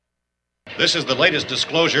This is the latest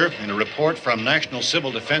disclosure in a report from National Civil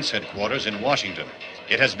Defense Headquarters in Washington.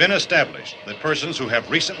 It has been established that persons who have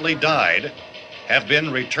recently died have been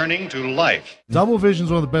returning to life. Double Vision's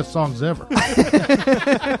one of the best songs ever.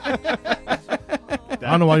 I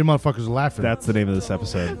don't know why you motherfuckers are laughing. That's the name of this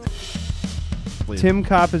episode. Tim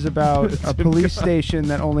Cop is about a police station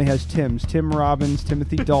that only has Tims. Tim Robbins,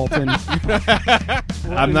 Timothy Dalton.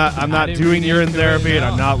 I'm not doing urine therapy, and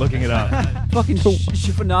I'm not looking it up. Fucking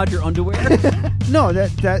chiffonade your underwear. No,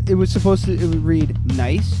 that it was supposed to. It would read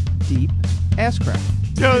nice, deep ass crack.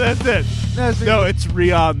 No, that's it. No, it's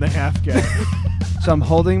Rion the half guy. So I'm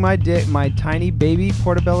holding my dick, my tiny baby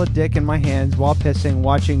portobello dick in my hands while pissing,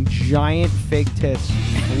 watching giant fake tits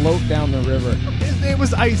float down the river. His name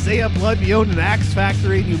was Isaiah Blood. He owned an axe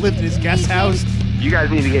factory, and you lived in his guest house. You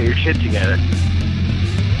guys need to get your shit together.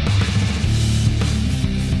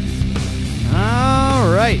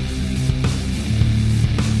 All right.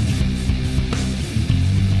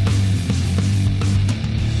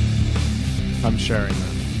 I'm sharing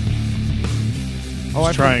that. Oh,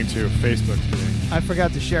 I'm trying to. Facebook's doing. I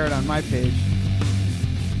forgot to share it on my page.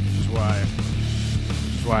 Which is why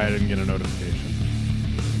I didn't get a notification.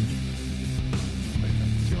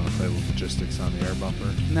 Do you want to play the logistics on the air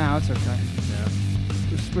bumper? No, it's okay. Yeah.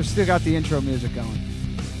 We've still got the intro music going.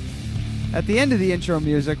 At the end of the intro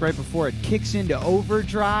music, right before it kicks into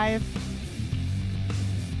overdrive,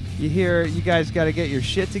 you hear, you guys got to get your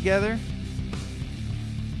shit together.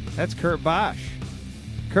 That's Kurt Bosch.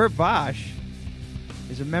 Kurt Bosch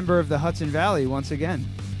is a member of the Hudson Valley once again.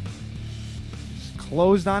 Just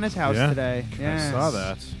closed on his house today. I saw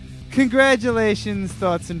that. Congratulations,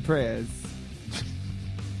 thoughts and prayers.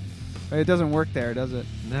 It doesn't work there, does it?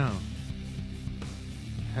 No.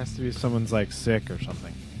 It has to be someone's like sick or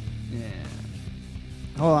something. Yeah.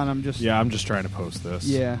 Hold on, I'm just... Yeah, I'm just trying to post this.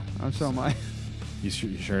 Yeah, so am I. You sure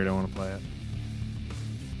you don't want to play it?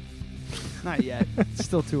 Not yet. It's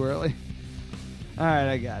still too early. All right,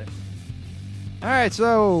 I got it. All right,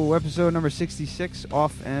 so episode number 66,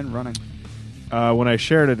 off and running. When I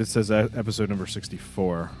shared it, it says episode number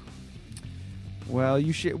 64. Well,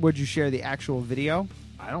 would you share the actual video?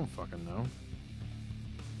 I don't fucking know.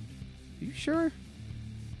 You sure?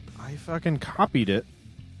 I fucking copied it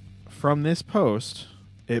from this post.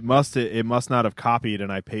 It must not have copied,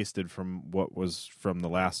 and I pasted from what was from the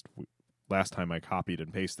last time I copied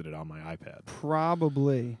and pasted it on my iPad.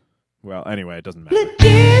 Probably. Well, anyway, it doesn't matter.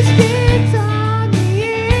 Logistics on the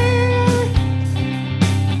air.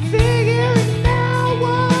 Figuring out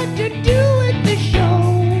what to do with the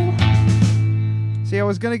show. See, I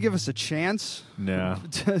was going to give us a chance. No.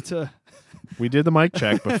 to We did the mic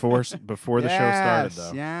check before the show started,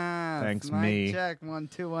 though. Yeah. Thanks, mic me. Check 1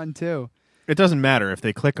 2 1 2. It doesn't matter. If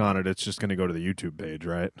they click on it, it's just going to go to the YouTube page,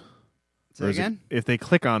 right? Say again? If they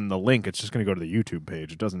click on the link, it's just going to go to the YouTube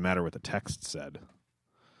page. It doesn't matter what the text said.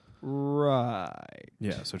 Right.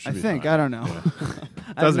 Yeah, so it should I be think. fine. I don't know. Yeah.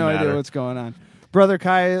 I have no matter. idea what's going on. Brother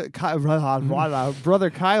Kyle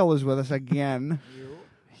is with us again.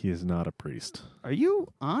 He is not a priest. Are you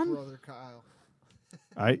on? Brother Kyle.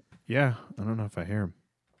 I don't know if I hear him.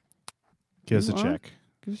 Give us a check.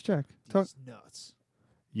 Give us a check. Talk. He's nuts.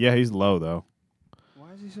 Yeah, he's low, though.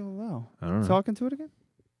 Why is he so low? I don't know. Talking to it again?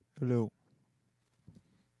 Hello.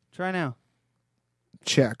 Try now.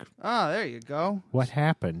 Check. Oh, there you go. What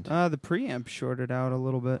happened? The preamp shorted out a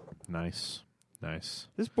little bit. Nice.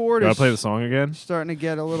 This board Do I is play the song again? starting to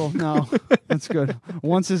get a little... No, that's good.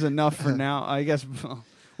 Once is enough for now. I guess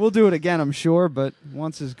we'll do it again, I'm sure, but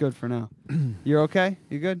once is good for now. You're okay?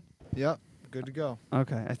 You good? Yep. Good to go.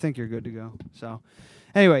 Okay, I think you're good to go. So,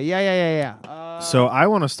 anyway, yeah. So I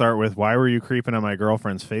want to start with, why were you creeping on my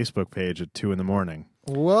girlfriend's Facebook page at 2 in.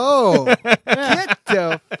 Whoa. Get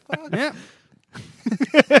the fuck. Yeah.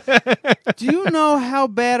 Do you know how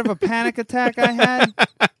bad of a panic attack I had?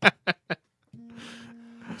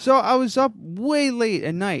 So I was up way late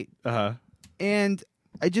at night, and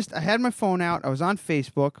I had my phone out. I was on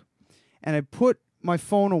Facebook, and I put my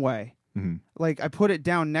phone away. Mm-hmm. Like, I put it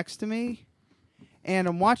down next to me, and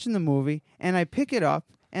I'm watching the movie, and I pick it up,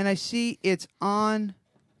 and I see it's on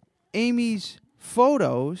Aime's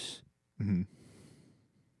photos,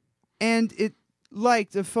 and it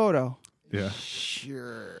liked a photo. Yeah.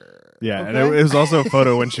 Sure. Yeah, Okay. and it was also a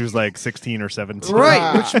photo when she was like 16 or 17.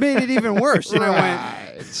 Right, which made it even worse. And I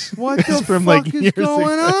went, what the from, fuck like, is years going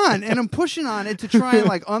ago. on? And I'm pushing on it to try and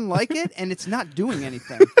like unlike it, and it's not doing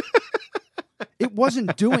anything. It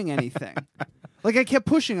wasn't doing anything. Like, I kept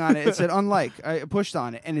pushing on it. It said unlike. I pushed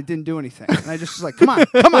on it, and it didn't do anything. And I just was like, come on.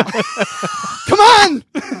 Come on!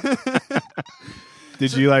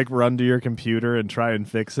 Did you like run to your computer and try and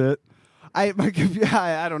fix it? I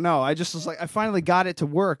don't know. I just was like, I finally got it to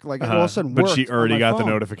work. Like, all of a sudden but worked she on already my got the phone.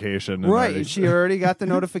 notification. Right, and she already got the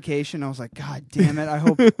notification. I was like, God damn it, I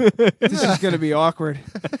hope this is going to be awkward.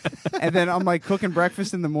 And then I'm like cooking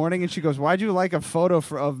breakfast in the morning, and she goes, why'd you like a photo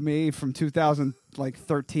of me from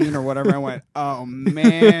 2013 or whatever? I went, oh,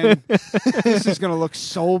 man, this is going to look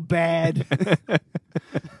so bad.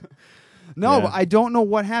 No, but I don't know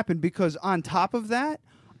what happened, because on top of that,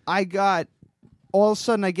 I got, all of a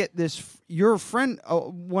sudden I get this, your friend,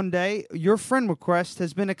 one day, your friend request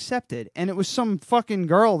has been accepted. And it was some fucking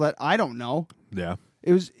girl that I don't know. Yeah.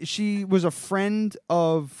 She was a friend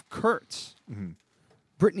of Kurt's,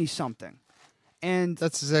 Brittany something. And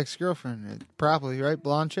That's his ex-girlfriend, probably, right?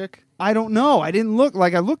 Blonde chick? I don't know. I didn't look,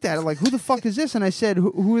 like I looked at it like, who the fuck is this? And I said,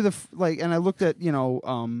 who are the, and I looked at,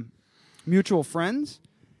 mutual friends.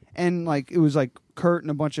 And like, it was like Kurt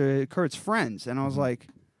and a bunch of Kurt's friends. And I was like,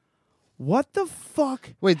 what the fuck?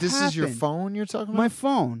 Wait, this is your happened? phone you're talking about? My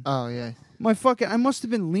phone. Oh, yeah. My fucking, I must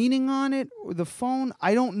have been leaning on it, or the phone.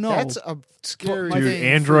 I don't know. That's a scary Dude, thing.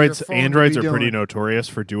 Androids for your phone to Androids be are pretty doing. notorious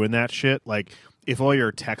for doing that shit. Like, if all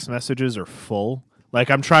your text messages are full,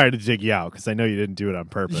 like, I'm trying to dig you out because I know you didn't do it on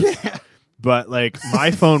purpose. Yeah. But like,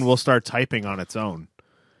 my phone will start typing on its own.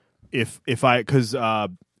 Because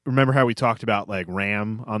remember how we talked about like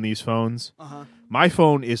RAM on these phones? My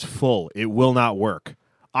phone is full. It will not work.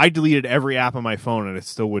 I deleted every app on my phone and it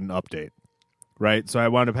still wouldn't update. Right? So I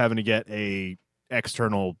wound up having to get a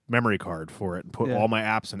external memory card for it and put all my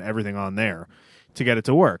apps and everything on there to get it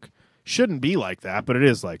to work. Shouldn't be like that, but it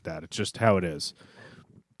is like that. It's just how it is.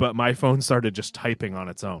 But my phone started just typing on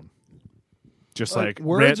its own. Just like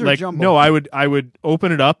words or like jumble? no, I would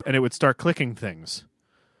open it up and it would start clicking things.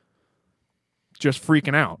 Just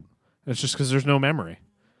freaking out. It's just because there's no memory.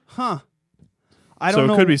 Huh. I don't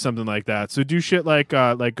know. So it could be something like that. So do shit like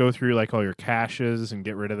go through like all your caches and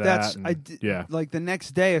get rid of that. Yeah. Like the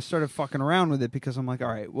next day I started fucking around with it because I'm like, all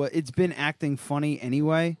right, well, it's been acting funny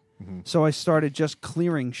anyway. So I started just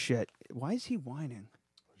clearing shit. Why is he whining?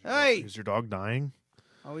 Hey! Is your dog dying?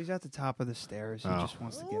 Oh, he's at the top of the stairs. He Oh. just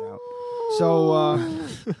wants to get out. So,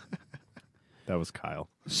 That was Kyle.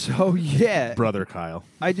 so yeah. Brother Kyle.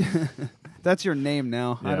 That's your name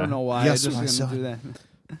now. I Yeah. don't know why. Yes, I just my gonna son. do that.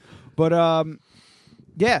 But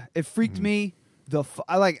yeah, it freaked me.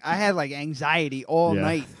 I had like anxiety all Yeah.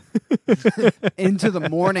 night into the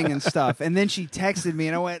morning and stuff. And then she texted me,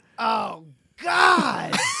 and I went, "Oh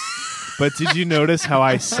God!" But did you notice how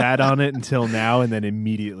I sat on it until now, and then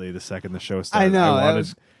immediately the second the show started, I know, that wanted,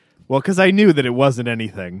 was- well, because I knew that it wasn't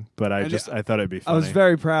anything, but I thought it'd be I funny. was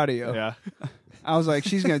very proud of you. yeah. I was like,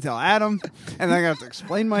 she's going to tell Adam, and then I have to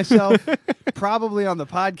explain myself, probably on the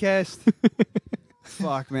podcast.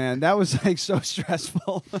 Fuck, man. That was like so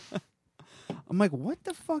stressful. I'm like, what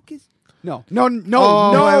the fuck is... No. Oh,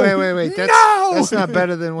 no. wait. No! That's not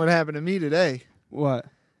better than what happened to me today. What?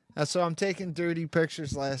 So I'm taking dirty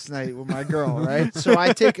pictures last night with my girl, right? So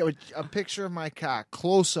I take a picture of my cock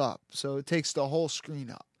close up, so it takes the whole screen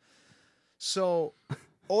up. So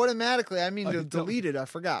automatically, to delete it, I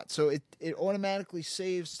forgot. So it automatically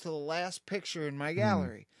saves to the last picture in my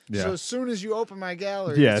gallery. Yeah. So as soon as you open my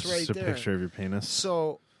gallery, Yeah, it's it's right just a there. picture of your penis.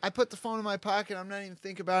 So I put the phone in my pocket. I'm not even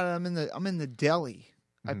thinking about it. I'm in the deli.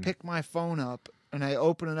 I pick my phone up and I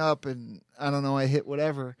open it up and I don't know. I hit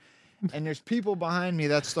whatever, and there's people behind me.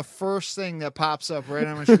 That's the first thing that pops up right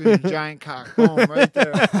on my screen. A giant cock, boom, right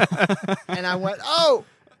there. And I went, oh,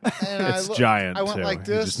 and It's giant, I went too. like You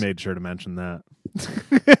this. just made sure to mention that.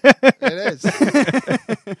 It is.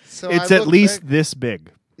 So It's I at looked least back- this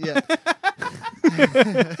big. yeah.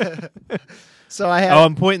 So I had. Oh,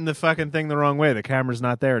 I'm pointing the fucking thing the wrong way. The camera's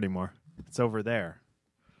not there anymore. It's over there.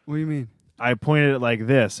 What do you mean? I pointed it like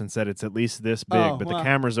this and said it's at least this big, Oh, but wow. the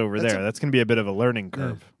camera's over there. That's going to be a bit of a learning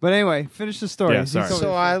curve. But anyway, finish the story. Yeah, sorry.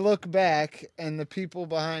 So I look back, and the people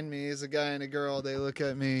behind me is a guy and a girl. They look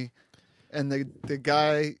at me, and the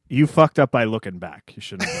guy. You fucked up by looking back. You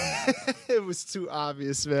shouldn't have done that. It was too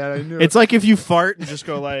obvious, man. I knew. It's like if you fart and just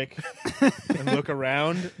go like and look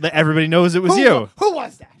around, that everybody knows it was you. Who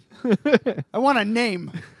was that? I want a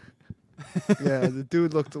name. Yeah, the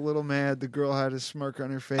dude looked a little mad. The girl had a smirk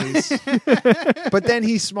on her face, but then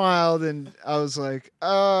he smiled, and I was like,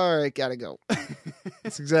 "All right, gotta go."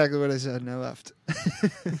 That's exactly what I said, and I left.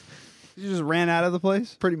 You just ran out of the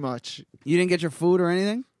place? Pretty much. You didn't get your food or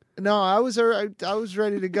anything? No, I was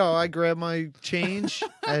ready to go. I grabbed my change.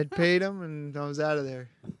 I had paid him, and I was out of there.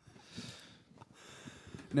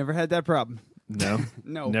 Never had that problem. No,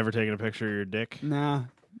 No. never taken a picture of your dick. Nah.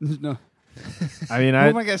 No. I mean, Who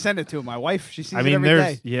am I going to send it to? My wife? She sees I it mean, every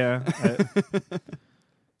there's day. yeah.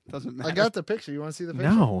 Doesn't matter. I got the picture. You want to see the picture?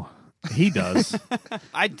 No, He does.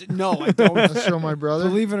 No, I don't. I'll show my brother.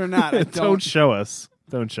 Believe it or not, I Don't don't. show us.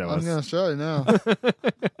 Don't show I'm us. gonna show you now.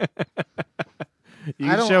 You I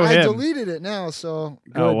can don't. show I him. deleted it now, so.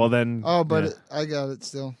 Oh well, then. Oh, but yeah. I got it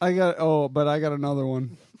still. I got another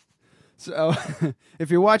one. So,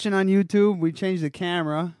 if you're watching on YouTube, we changed the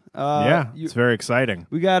camera. It's very exciting.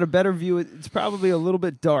 We got a better view. It's probably a little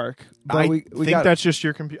bit dark, but I we think got. that's just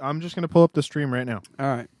your computer. I'm just going to pull up the stream right now. All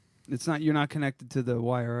right. It's not. You're not connected to the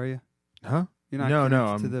wire, are you? Huh? You're not No, connected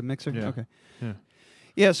to I'm- the mixer. yeah. Okay. Yeah.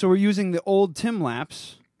 Yeah. So we're using the old Tim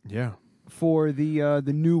Lapse Yeah. for the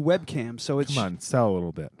new webcam. So it's Come on, sell a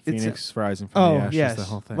little bit. It's Phoenix rising from the ashes. yes, The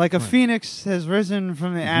whole thing. like a Come on. phoenix has risen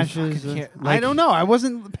from the ashes. fucking can't- I like- don't know. I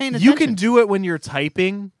wasn't paying attention. You can do it when you're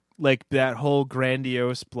typing, like that whole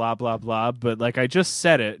grandiose blah blah blah. But like I just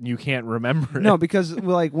said it, and you can't remember it. No, because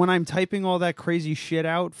like when I'm typing all that crazy shit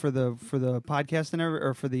out for the podcast and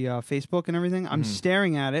or for the Facebook and everything, I'm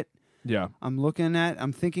staring at it. Yeah.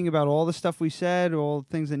 I'm thinking about all the stuff we said, all the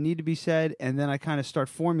things that need to be said, and then I kind of start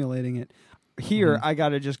formulating it. Here, I got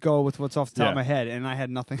to just go with what's off the top of Yeah. my head, and I had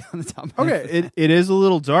nothing on the top of my head. Okay, it is a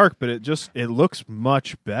little dark, but it looks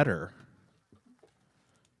much better.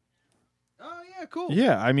 Oh, yeah, cool.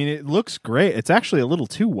 Yeah, I mean it looks great. It's actually a little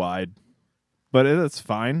too wide, but it's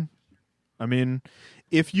fine. I mean,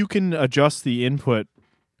 if you can adjust the input,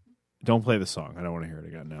 don't play the song. I don't want to hear it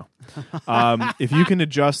again now. If you can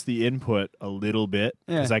adjust the input a little bit,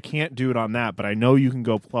 because Yeah. I can't do it on that, but I know you can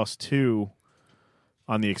go +2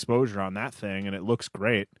 on the exposure on that thing, and it looks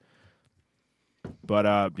great.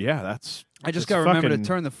 But yeah, that's. I just it's got to remember to fucking-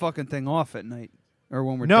 turn the fucking thing off at night, or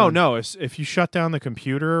when we're No, done. no. If you shut down the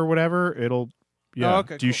computer or whatever, it'll. Yeah. Oh,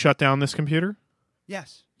 okay, Do you cool. shut down this computer?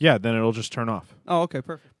 Yes. Yeah, then it'll just turn off. Oh, okay,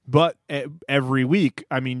 perfect. But every week,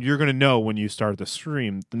 I mean, you're going to know when you start the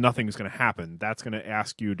stream, nothing's going to happen. That's going to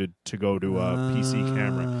ask you to go to a PC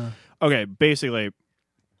camera. Okay, basically,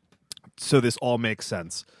 so this all makes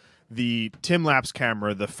sense. The Tim Lapse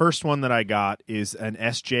camera, the first one that I got is an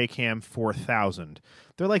SJ Cam 4000.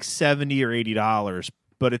 They're like $70 or $80,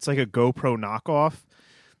 but it's like a GoPro knockoff.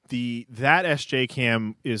 That SJ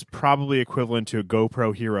Cam is probably equivalent to a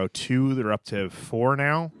GoPro Hero 2. They're up to 4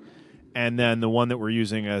 now. And then the one that we're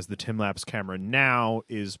using as the Tim Lapse camera now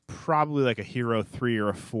is probably like a Hero 3 or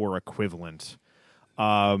a 4 equivalent.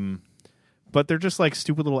 But they're just like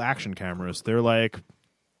stupid little action cameras. They're like,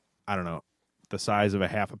 I don't know, the size of a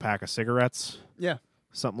half a pack of cigarettes, Yeah.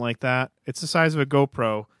 something like that. It's the size of a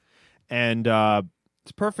GoPro. And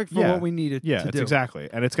It's perfect for yeah. what we needed yeah, to it's do. exactly.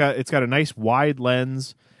 And it's got a nice wide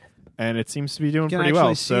lens, and it seems to be doing You can pretty actually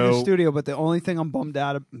well. see the studio, but the only thing I'm bummed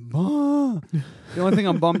out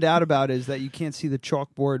about is that you can't see the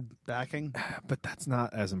chalkboard backing. but that's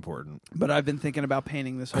not as important. But I've been thinking about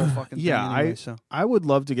painting this whole fucking thing Yeah, anyway, so. I would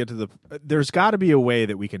love to get to the. There's got to be a way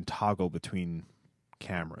that we can toggle between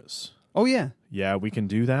cameras. Oh, yeah. Yeah, we can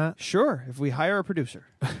do that. Sure, if we hire a producer.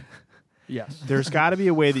 Yes. There's got to be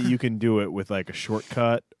a way that you can do it with like a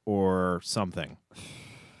shortcut or something.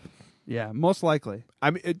 Yeah, most likely.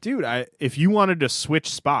 I mean, dude, if you wanted to switch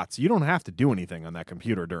spots, you don't have to do anything on that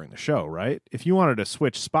computer during the show, right? If you wanted to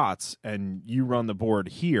switch spots and you run the board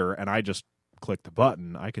here and I just click the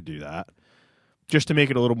button, I could do that just to make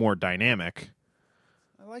it a little more dynamic.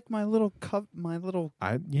 I like my little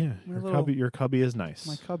Your cubby is nice.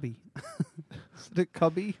 my cubby. Is it a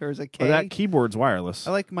cubby or is it K? Oh, that keyboard's wireless.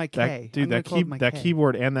 I like my K. Dude, I'm gonna call it my K.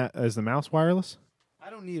 keyboard and that is the mouse wireless. I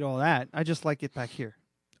don't need all that. I just like it back here.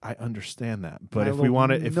 I understand that, but My if we little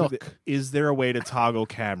want to, nook. is there a way to toggle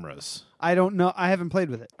cameras? I don't know. I haven't played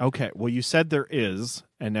with it. Okay, well, you said there is,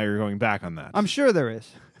 and now you're going back on that. I'm sure there is.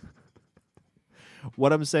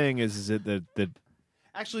 What I'm saying is that the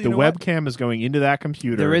Actually, the you know what? webcam is going into that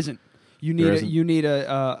computer. There isn't. You There need isn't? you need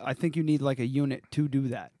a. I think you need like a unit to do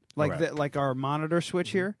that. Like Okay. like our monitor switch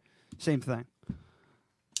here, same thing.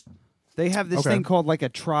 They have this Okay. thing called like a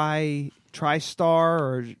TriStar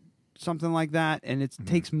or something like that, and it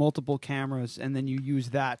takes multiple cameras, and then you use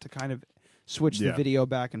that to kind of switch the Yeah. video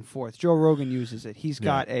back and forth. Joe Rogan uses it. He's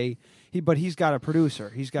got but he's got a producer.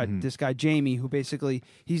 He's got this guy Jamie, who basically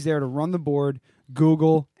he's there to run the board,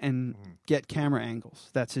 Google, and get camera angles.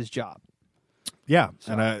 That's his job. Yeah,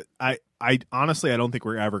 So- and I honestly I don't think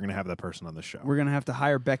we're ever going to have that person on the show. We're gonna have to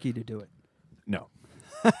hire Becky to do it. No.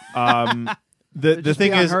 The Just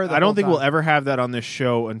thing be on is, her the I don't whole think we'll time. ever have that on this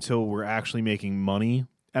show until we're actually making money.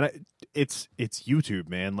 And it's YouTube,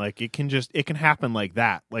 man. Like it can happen like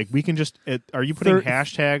that. Like we can just. Are you putting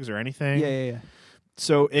hashtags or anything? Yeah.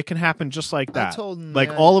 So it can happen just like that. told him like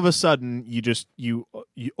that- all of a sudden, you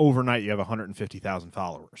overnight you have 150,000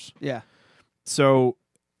 followers. Yeah. So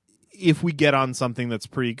if we get on something that's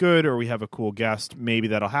pretty good or we have a cool guest, maybe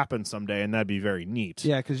that'll happen someday, and that'd be very neat.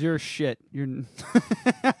 Yeah, because you're shit. You're.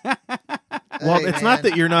 Well, Hey, it's not man,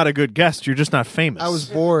 that you're not a good guest. You're just not famous. I was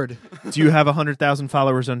bored. Do you have 100,000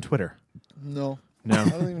 followers on Twitter? No. No. I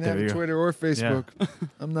don't even There you have go. Twitter or Facebook.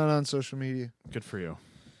 I'm not on social media. Good for you.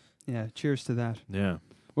 Yeah. Cheers to that. Yeah.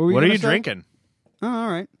 were What are gonna you say? drinking? Oh,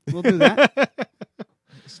 all right. We'll do that.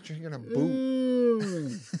 He's drinking a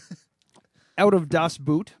boot. Out of Das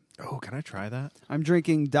Boot, Oh, can I try that? I'm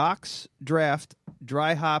drinking Doc's Draft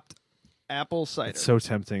Dry Hopped Apple Cider. It's so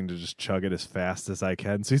tempting to just chug it as fast as I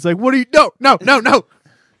can. So he's like, "What are you? No!"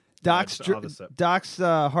 Doc's I'll have a sip. Doc's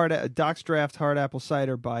Draft Hard Apple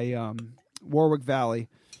Cider by Warwick Valley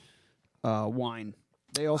wine.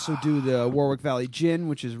 They also do the Warwick Valley Gin,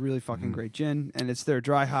 which is really fucking great gin, and it's their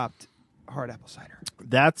dry hopped hard apple cider.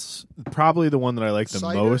 That's probably the one that I like the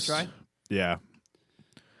Cider? most. Try? Yeah.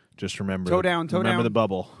 Just remember. Toe down, toe remember down. the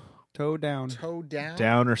bubble. Toe down. Toe down.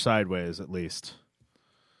 Down or sideways, at least.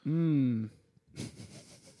 Mmm.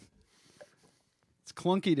 It's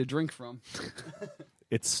clunky to drink from.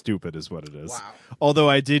 It's stupid, is what it is. Wow. Although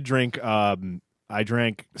I did drink. I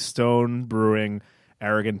drank Stone Brewing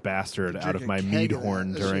Arrogant Bastard out of drink a my keg mead of that.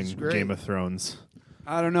 horn That during shit's great. Game of Thrones.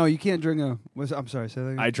 I don't know. You can't drink a. I'm sorry. Say that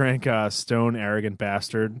again. I drank Stone Arrogant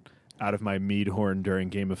Bastard out of my mead horn during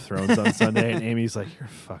Game of Thrones on Sunday, and Amy's like, "You're a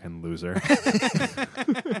fucking loser."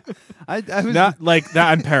 I was Not like that.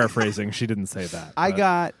 I'm paraphrasing. She didn't say that.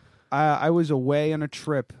 but- I was away on a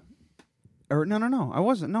trip. Or no, I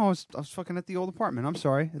wasn't. No, I was fucking at the old apartment. I'm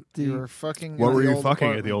sorry. At the, You were fucking. What in were the you old fucking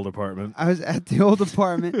at apartment. the old apartment? I was at the old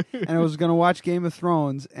apartment and I was gonna watch Game of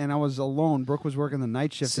Thrones and I was alone. Brooke was working the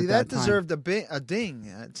night shift. See, at that time. deserved a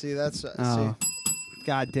ding. See, that's. Oh,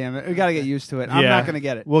 God damn it! We gotta get used to it. I'm Yeah. not gonna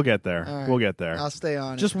get it. We'll get there. All right. We'll get there. I'll stay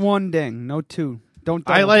on Just it. one ding, no two. Don't.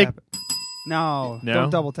 I Double like- Tap it. No, No? don't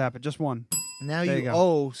double tap it. Just one. Now There you you go.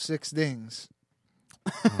 owe 6 dings.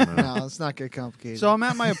 No, let's not get complicated. So I'm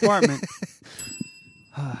at my apartment.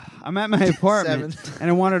 I'm at my apartment 7. and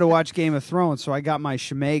I wanted to watch Game of Thrones, so I got my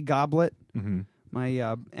Chimay goblet. Mm-hmm.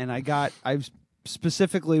 And I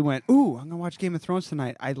specifically went, ooh, I'm gonna watch Game of Thrones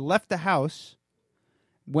tonight. I left the house,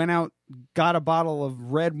 went out, got a bottle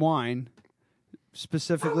of red wine,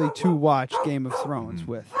 specifically to watch Game of Thrones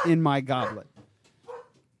with in my goblet.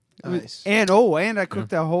 Nice. And I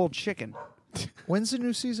cooked a whole chicken. When's the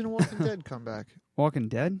new season of Walking Dead come back? Walking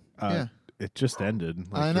Dead. Yeah. It just ended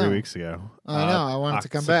I like know. 3 weeks ago. I know. I want it to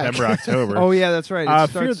come back. September, October. Oh yeah, that's right. It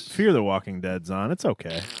Fear, starts, Fear the Walking Dead's on. It's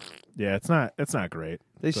okay. Yeah, it's not great.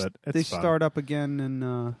 they but it's they fun. start up again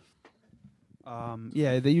in.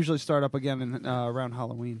 They usually start up again in, around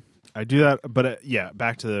Halloween. I do that, but yeah,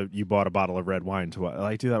 back to you bought a bottle of red wine to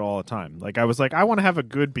I do that all the time. Like I was like, I want to have a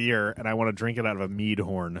good beer and I want to drink it out of a mead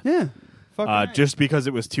horn. Yeah. Just because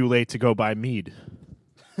it was too late to go buy mead.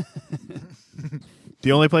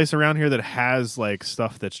 The only place around here that has like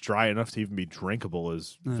stuff that's dry enough to even be drinkable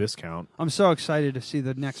is Viscount. I'm so excited to see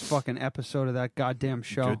the next fucking episode of that goddamn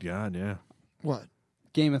show. Good God, yeah. What?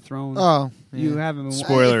 Game of Thrones. Oh, You yeah. haven't been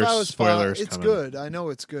Spoilers. If I was Spoilers It's coming. good. I know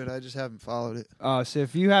it's good. I just haven't followed it. So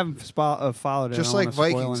if you haven't followed it, Just I don't like wanna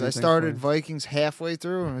spoil Vikings, I anything started for you. Vikings halfway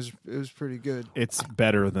through, and it was pretty good. It's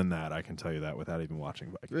better than that, I can tell you that without even watching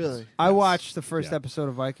Vikings. Really? I watched the first Yeah. episode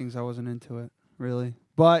of Vikings. I wasn't into it really,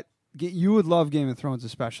 but you would love Game of Thrones,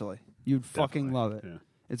 especially. You'd fucking Definitely, love it. yeah.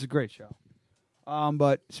 It's a great show.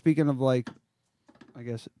 But speaking of like, I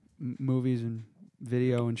guess movies and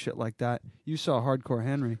video and shit like that, you saw Hardcore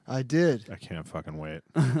Henry. I did. I can't fucking wait.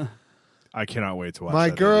 I cannot wait to watch My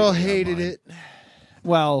that girl DVD hated online. it.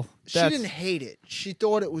 Well, She that's, didn't hate it. She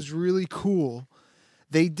thought it was really cool.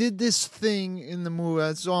 They did this thing in the movie.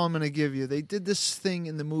 That's all I'm going to give you. They did this thing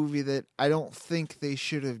in the movie that I don't think they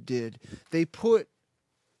should have did. They put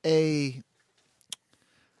a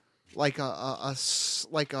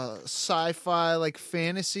sci-fi, like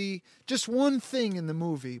fantasy, just one thing in the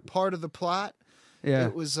movie, part of the plot. yeah.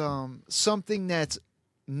 It was something that's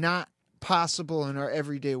not possible in our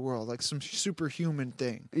everyday world, like some superhuman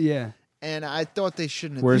thing. Yeah. And I thought they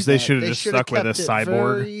shouldn't have. Whereas done they that. should have just should have stuck with a kept it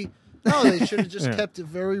cyborg. No, they should have just Yeah. kept it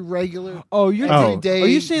very regular. Oh, you're Oh. everyday Are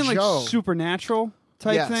you saying like Joe. supernatural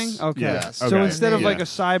type Yes. thing? Okay. Yes. So Okay. instead of Yeah. like a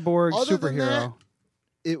cyborg Other than superhero. that,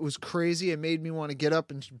 it was crazy. It made me want to get up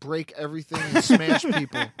and break everything and smash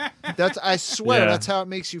people. I swear, Yeah. that's how it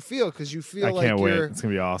makes you feel, because you feel I like can't wait. you're. It's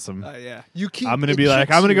gonna be awesome. Yeah. You keep. I'm gonna it be like,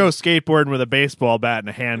 kicks I'm gonna you. go skateboarding with a baseball bat and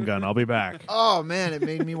a handgun. I'll be back. Oh man, it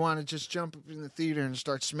made me want to just jump up in the theater and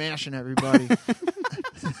start smashing everybody.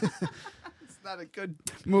 It's not a good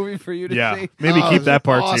movie for you to Yeah, see. maybe Oh, it keep was that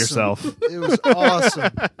part awesome. to yourself. It was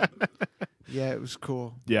awesome. Yeah, it was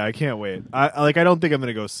cool. Yeah, I can't wait. I don't think I'm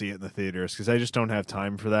gonna go see it in the theaters because I just don't have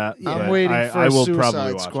time for that. I'm but waiting for I will Suicide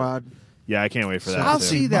probably watch Squad. It. Yeah, I can't wait for that. I'll too.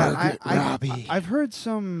 see that. Margaret Robbie. I've heard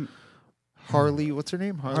some Harley, what's her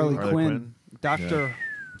name? Harley Harley Quinn. Quinn. Dr.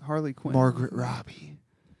 Harley Quinn. Margaret Robbie.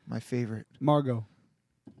 My favorite. Margot.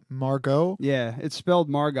 Margot? Yeah, it's spelled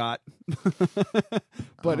Margot.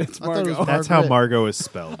 But it's I thought it was Margot. That's how Margaret. Margot is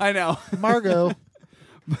spelled. I know. Margot.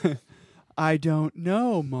 I don't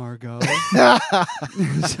know, Margot.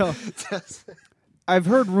 So I've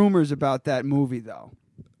heard rumors about that movie though.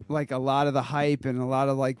 Like a lot of the hype and a lot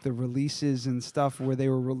of like the releases and stuff where they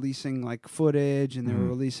were releasing like footage and they were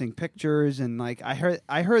releasing pictures and like I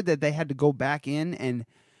heard that they had to go back in and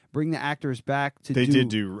bring the actors back to They did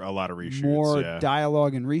do a lot of reshoots. more yeah.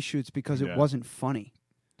 dialogue and reshoots because it Yeah. wasn't funny.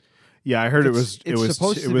 Yeah, I heard It's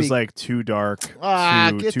supposed it to was be- like too dark,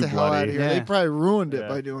 Get too the hell bloody. out of here. Yeah. They probably ruined it Yeah.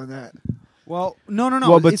 by doing that. Well, no.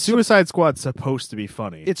 Well, but it's Suicide Squad's supposed to be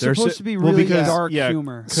funny. It's They're supposed su- to be well, really because, dark yeah,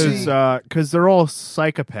 humor. because they're all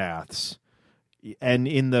psychopaths, and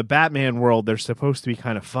in the Batman world, they're supposed to be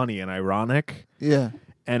kind of funny and ironic. Yeah.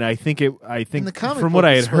 And I think In the comic from book, what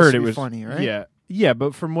I it's had supposed heard, to it be was funny, right? Yeah,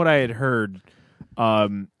 but from what I had heard,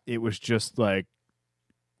 it was just like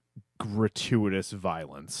gratuitous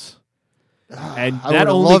violence. And I that would've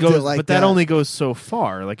only loved it goes, like but that that. only goes so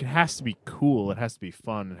far. Like it has to be cool. It has to be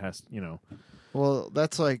fun. It has, Well,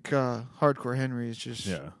 that's like Hardcore Henry is just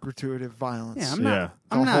Yeah. gratuitous violence. Yeah, I'm not. Yeah.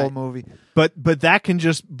 I'm the not. whole movie. But that can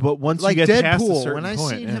just. But once Like you get past a Deadpool. certain When I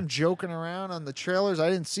point, seen yeah. him joking around on the trailers, I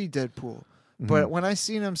didn't see Deadpool. But when I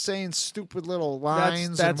seen him saying stupid little lines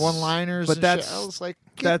and that's- one-liners, but and that's- shit, I was like,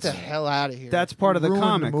 "Get that's- the hell out of here!" That's part of the Ruined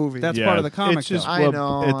comic. movie. That's Yeah, part of the comic. It's just though. I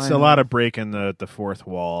know, It's I a lot know. of breaking the fourth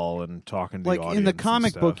wall and talking to Like the in the audience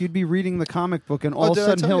comic and book, stuff. you'd be reading the comic book, and all of a did I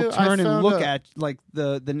sudden tell he'll you I turn and found look a- at like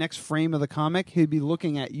the next frame of the comic. He'd be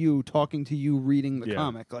looking at you, talking to you, reading the Yeah.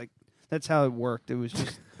 comic. Like that's how it worked. It was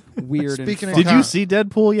just weird. Speaking and of Did fun. you see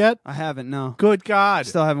Deadpool yet? I haven't. No, Good God!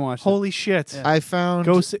 still haven't watched. Holy shit! Yeah. I found.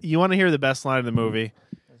 Go. You want to hear the best line of the movie?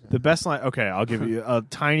 The best line. Okay, I'll give you a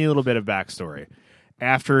tiny little bit of backstory.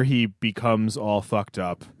 After he becomes all fucked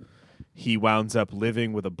up, he wounds up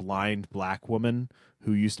living with a blind black woman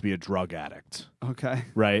who used to be a drug addict. it. Okay.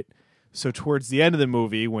 Right? So towards the end of the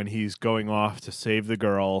movie, when he's going off to save the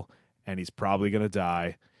girl and he's probably going to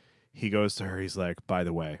die, he goes to her. He's like, by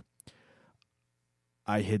the way,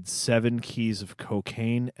 I hid 7 keys of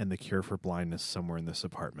cocaine and the cure for blindness somewhere in this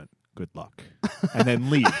apartment. Good luck. And then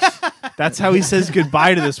leaves. That's how he says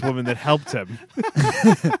goodbye to this woman that helped him.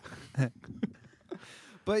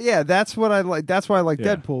 But yeah, that's what I like. That's why I like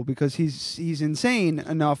Yeah. Deadpool, because he's insane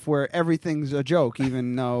enough where everything's a joke,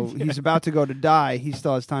 even though he's about to go to die. He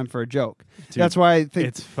still has time for a joke. Dude, that's why I think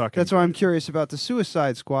it's fucking. that's why I'm curious about the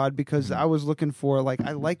Suicide Squad, because I was looking for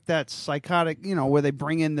I like that psychotic, where they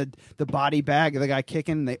bring in the body bag of the guy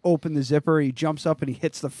kicking, and they open the zipper, he jumps up and he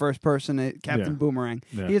hits the first person, Captain Yeah. Boomerang.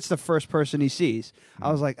 Yeah. He hits the first person he sees.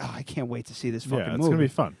 I was like, oh, I can't wait to see this fucking Yeah, it's movie. gonna be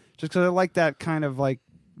fun. Just because I like that kind of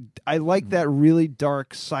I like that really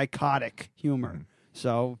dark, psychotic humor.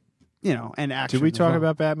 So, and action. Did we as talk well.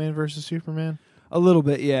 about Batman versus Superman? A little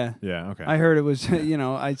bit? Yeah. Yeah. Okay. I heard it was.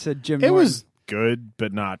 I said Jim. it Norton. was good,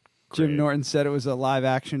 but not. Jim great. Norton said it was a live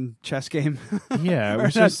action chess game. Yeah, it Or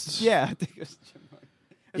was not- just. yeah, I think it was Jim Norton.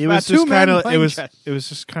 It's It about was two just men kind of. It playing was. chess. It was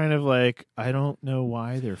just kind of like I don't know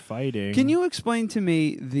why they're fighting. Can you explain to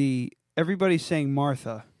me everybody saying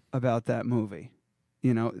Martha about that movie?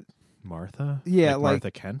 Martha? Yeah, Martha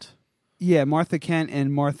Kent. Yeah, Martha Kent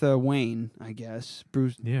and Martha Wayne, I guess.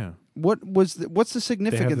 Bruce. Yeah, What's the they have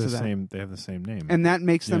significance the of that? same. They have the same name. And that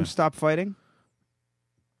makes them Yeah. stop fighting?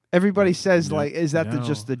 Everybody says, No, is that no,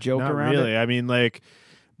 just the joke not around really. it? I mean,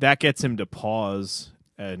 that gets him to pause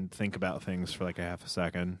and think about things for a half a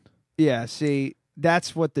second. Yeah, see,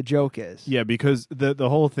 that's what the joke is. Yeah, because the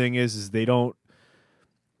whole thing is they don't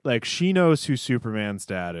she knows who Superman's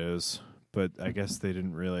dad is, but I guess they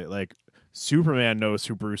didn't really Superman knows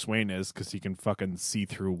who Bruce Wayne is because he can fucking see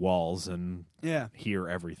through walls and Yeah. hear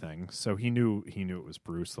everything. So he knew it was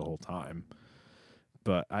Bruce the whole time.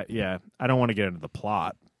 But I don't want to get into the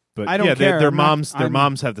plot. But I don't yeah, care. their I'm not- I'm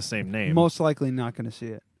moms have the same name. Most likely not going to see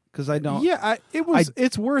it because I don't. Yeah,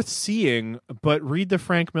 it's worth seeing, but read the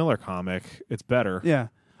Frank Miller comic. It's better. Yeah.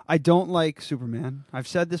 I don't like Superman. I've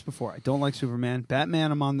said this before. I don't like Superman.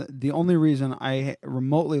 Batman, I'm on the only reason I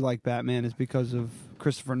remotely like Batman is because of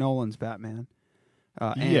Christopher Nolan's Batman.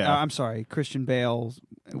 I'm sorry, Christian Bale's.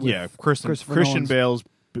 Christian Nolan's- Bale's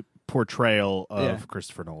portrayal of Yeah.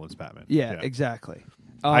 Christopher Nolan's Batman. Yeah, exactly.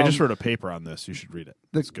 I just wrote a paper on this. You should read it.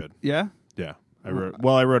 It's good. Yeah? Yeah, I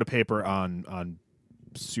wrote a paper on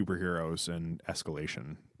superheroes and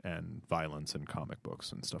escalation and violence in comic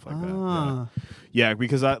books and stuff like that. Ah. Yeah,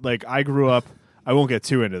 because I grew up. I won't get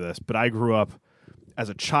too into this, but I grew up as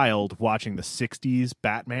a child watching the '60s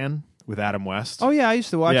Batman with Adam West. Oh yeah, I used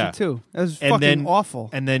to watch Yeah. it too. It was And fucking then- awful.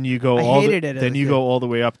 And then you go I all hated the, it as then a you kid. go all the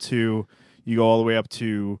way up to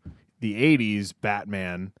the '80s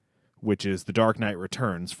Batman, which is The Dark Knight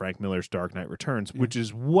Returns, Frank Miller's Dark Knight Returns, which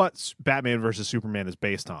is what Batman versus Superman is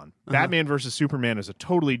based on. Batman versus Superman is a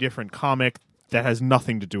totally different comic that has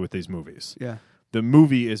nothing to do with these movies. Yeah. The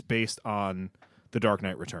movie is based on The Dark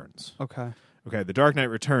Knight Returns. Okay. Okay, The Dark Knight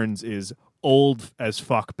Returns is old as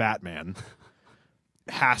fuck Batman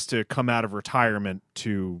has to come out of retirement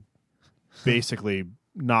to basically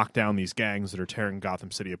knock down these gangs that are tearing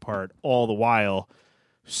Gotham City apart. All the while,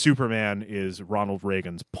 Superman is Ronald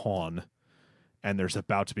Reagan's pawn, and there's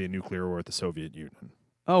about to be a nuclear war with the Soviet Union.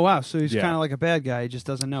 Oh wow, so he's Yeah. kind of like a bad guy. He just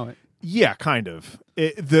doesn't know it. Yeah, kind of.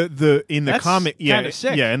 In the That's comic, yeah, kinda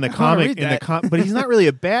sick. yeah, in the I wanna comic, read that. but he's not really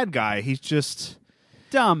a bad guy. He's just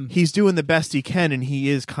Dumb. he's doing the best he can, and he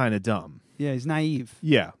is kind of dumb. Yeah, he's naive.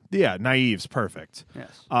 Yeah, naive's perfect.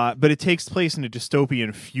 Yes. But it takes place in a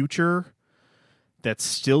dystopian future that's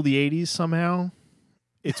still the '80s somehow.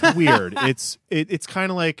 It's weird. it's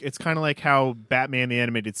kind of like how Batman the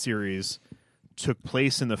Animated Series took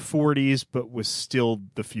place in the '40s, but was still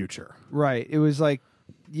the future. Right. It was like,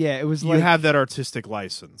 yeah, it was You like. have that artistic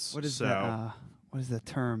license. What is so, that? What is the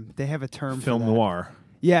term? They have a term film for that. noir.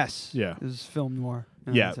 Yes. Yeah. It was film noir.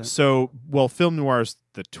 Yeah. that's it. So, film noir is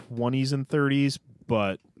the 20s and 30s,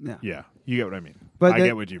 but Yeah. you get what I mean. But I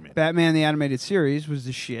get what you mean. Batman the Animated Series was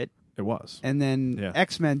the shit. It was. And then Yeah.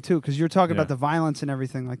 X-Men too, because you're talking Yeah. about the violence and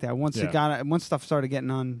everything like that. Once once stuff started getting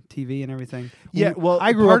on TV and everything. Yeah, well,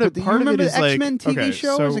 I grew part up of- with the. You part of it remember is the like- X-Men TV okay,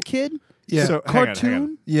 show so- as a kid? Yeah. So, hang on, hang on.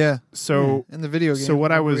 Cartoon. Yeah. So, In the video game. so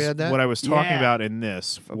what I remember was we had that? talking Yeah. about in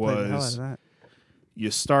this I played the hell out was of that. you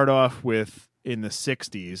start off with in the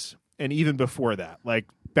 '60s and even before that, like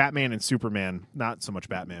Batman and Superman. Not so much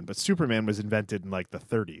Batman, but Superman was invented in like the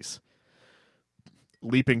 '30s.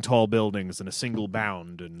 Leaping tall buildings in a single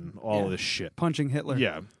bound and all of this shit. Punching Hitler.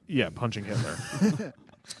 Yeah, punching Hitler.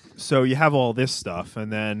 So you have all this stuff,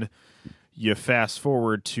 and then you fast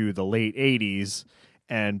forward to the late '80s,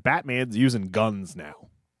 and Batman's using guns now.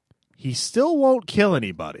 He still won't kill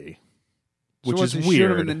anybody, So which what's is he, shoot him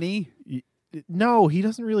weird. in the knee. No, he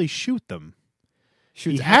doesn't really shoot them.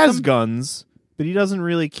 Shoots He at has them? guns, but he doesn't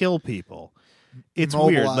really kill people. It's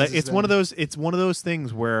weird. Like, Mobilizes it's one of them. those. It's one of those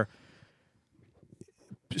things where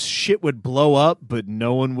shit would blow up, but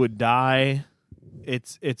no one would die.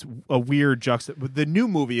 It's a weird juxtaposition. The new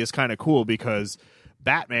movie is kind of cool because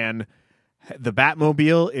Batman, the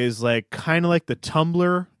Batmobile, is like kind of like the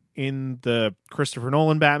Tumbler in the Christopher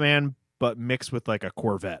Nolan Batman, but mixed with like a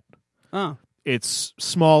Corvette. Oh. It's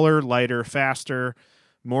smaller, lighter, faster,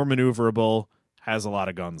 more maneuverable, has a lot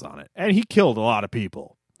of guns on it. And he killed a lot of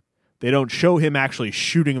people. They don't show him actually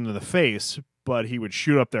shooting them in the face, but he would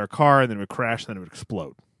shoot up their car and then it would crash and then it would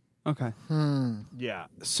explode. Okay. Yeah.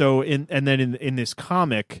 So in this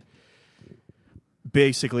comic,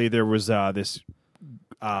 basically there was this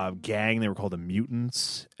gang. They were called the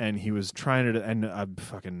Mutants, and he was trying to. And I'm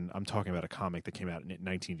talking about a comic that came out in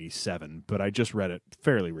 1987, but I just read it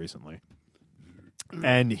fairly recently.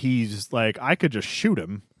 And he's like, I could just shoot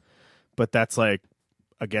him, but that's like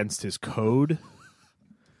against his code.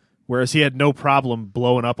 Whereas he had no problem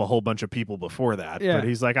blowing up a whole bunch of people before that. Yeah. But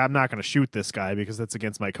he's like, I'm not going to shoot this guy because that's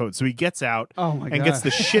against my code. So he gets out Oh my and God. gets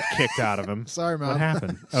the shit kicked out of him. Sorry, Mom. What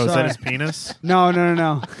happened? Oh, is Sorry. that his penis? No.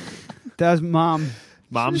 That was Mom.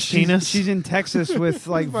 Mom's She's- penis? She's in Texas with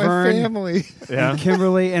like My Vern, family. Yeah. and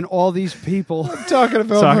Kimberly, and all these people. Talking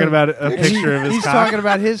about Talking her. about a picture of his He's cock. talking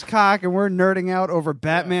about his cock, and we're nerding out over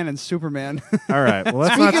Batman and Superman. All right. Well,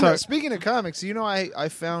 let's not talk. Speaking of comics, you know, I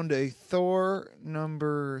found a Thor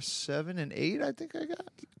number 7 and 8. I think I got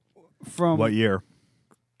From What year?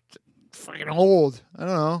 fucking old. I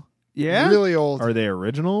don't know. Yeah? Really old. Are they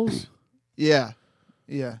originals? Yeah.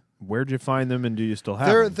 Where'd you find them, and do you still have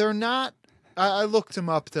They're them? they're not. I looked them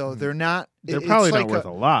up though. They're not. They're it's probably like not worth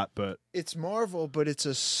a lot, but It's Marvel, but it's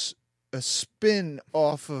a spin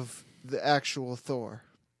off of the actual Thor.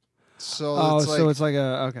 So Oh, it's so like, it's like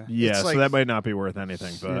a okay. yeah, It's so like- that might not be worth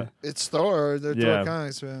anything. But Yeah. it's Thor. They're Yeah. Thor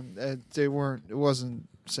comics, man. They weren't. It wasn't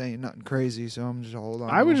saying nothing crazy. So I'm just hold on.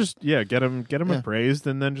 I would to 'em. just get them Yeah. appraised,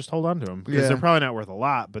 and then just hold on to them because Yeah. they're probably not worth a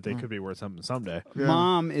lot, but they could be worth something someday. Yeah.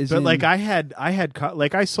 Mom is But in, like I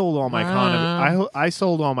sold all my I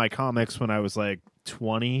sold all my comics when I was like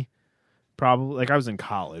 20, probably. Like I was in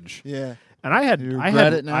college. Yeah. And I had You I regret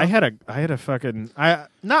had it now? I had a fucking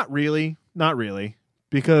not really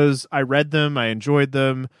because I read them, I enjoyed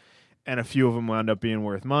them, and a few of them wound up being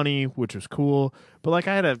worth money, which was cool. But like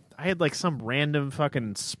I had like some random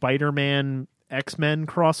fucking Spider-Man X-Men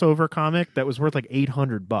crossover comic that was worth like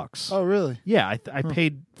 $800. Oh, really? Yeah, I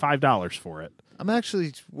paid $5 for it. I'm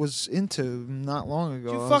actually was into not long ago.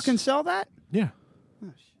 Did you I was- fucking sell that? Yeah.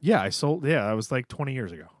 Yeah, I sold. Yeah, I was like 20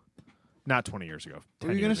 years ago. Not 20 years ago. What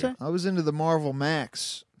were you going to say? I was into the Marvel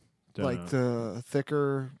Max, Don't like know. the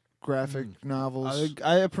thicker graphic novels.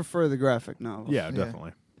 I prefer the graphic novels. Yeah,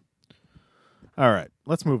 definitely. All right,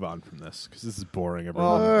 let's move on from this because this is boring.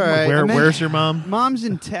 Everyone, all right. Where's your mom? Mom's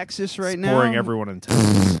in Texas right now. Boring everyone in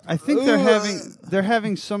Texas. I think they're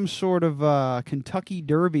having some sort of Kentucky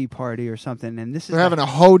Derby party or something, and this is They're having a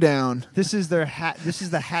hoedown. This is their hat. This is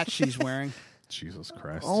the hat she's wearing. Jesus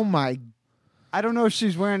Christ! Oh my! I don't know if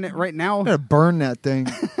she's wearing it right now. I'm gonna burn that thing.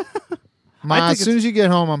 Ma, as soon as you get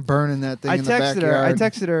home, I'm burning that thing in the backyard. I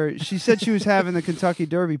texted her. She said she was having the Kentucky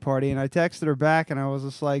Derby party, and I texted her back, and I was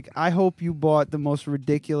just like, I hope you bought the most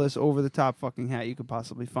ridiculous, over-the-top fucking hat you could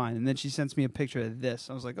possibly find. And then she sends me a picture of this.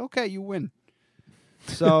 I was like, okay, you win.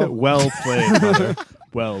 So well played, mother.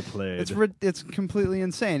 Well played. It's completely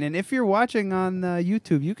insane. And if you're watching on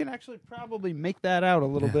YouTube, you can actually probably make that out a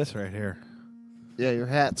little bit. It's right here. Yeah, your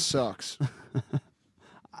hat sucks.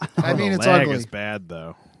 I mean, the it's lag ugly. is bad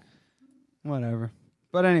though. Whatever.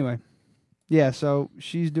 But anyway, yeah, so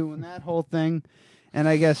she's doing that whole thing. And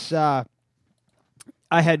I guess I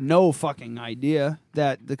had no fucking idea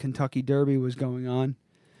that the Kentucky Derby was going on.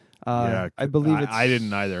 Yeah, I believe it's I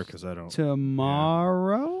didn't either because I don't.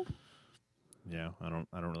 tomorrow. Yeah, I don't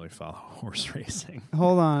really follow horse racing.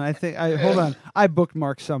 Hold on, hold on. I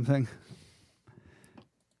bookmarked something.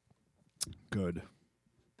 Good.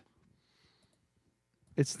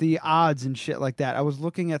 It's the odds and shit like that. I was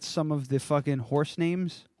looking at some of the fucking horse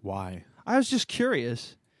names. Why? I was just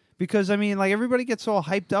curious because I mean, like everybody gets all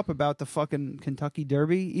hyped up about the fucking Kentucky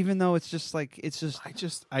Derby, even though it's just like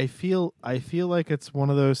I feel like it's one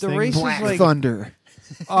of those The things. race is Black like- Thunder.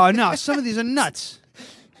 Oh no, some of these are nuts.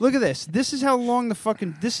 Look at this. This is how long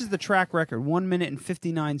this is the track record. 1 minute and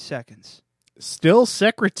 59 seconds. Still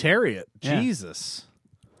Secretariat. Yeah. Jesus.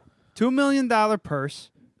 $2 million purse.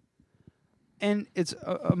 And it's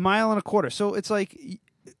a mile and a quarter. So it's like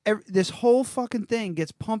this whole fucking thing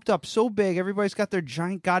gets pumped up so big. Everybody's got their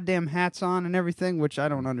giant goddamn hats on and everything, which I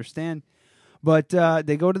don't understand. But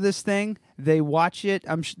they go to this thing. They watch it.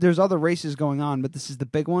 There's other races going on, but this is the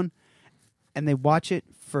big one. And they watch it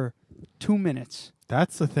for 2 minutes.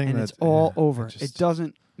 That's the thing. And that's it's all over. It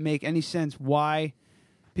doesn't make any sense why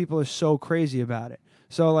people are so crazy about it.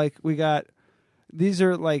 So, like, we got... These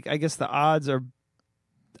are, like, I guess the odds are...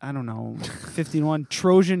 I don't know, 51.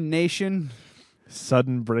 Trojan Nation.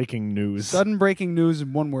 Sudden breaking news. Sudden breaking news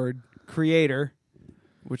in one word. Creator,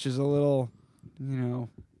 which is a little,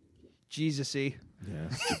 Jesus-y. Yeah.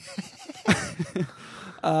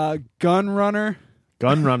 Gun Runner.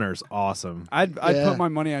 Gun Runner's awesome. I'd Yeah. put my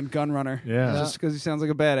money on Gun Runner. Yeah. Just because he sounds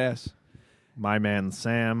like a badass. My man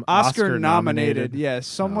Sam. Oscar nominated. Yes,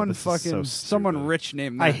 someone this is so fucking, someone stupid. rich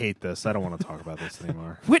named that. I hate this. I don't want to talk about this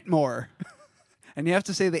anymore. Whitmore. And you have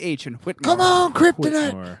to say the H in Whitmore. Come on,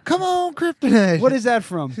 Kryptonite! Whitmore. Come on, Kryptonite! What is that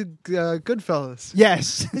from? Goodfellas?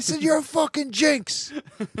 Yes. He said you're a fucking jinx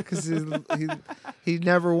because he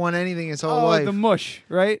never won anything his whole life. The mush,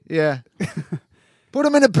 right? Yeah. Put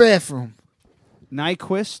him in a bathroom.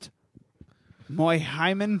 Nyquist. Moy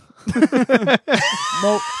Hyman. Mo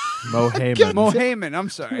Heyman. Mo Heyman, I'm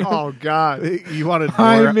sorry. Oh God. You wanted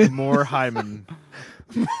Hyman. more Hyman.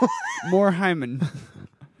 More Hyman.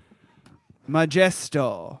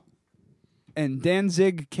 Majesto. And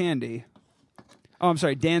Danzig Candy. Oh, I'm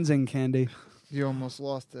sorry, Danzig Candy. You almost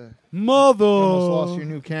lost the. Mother. You almost lost your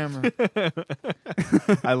new camera.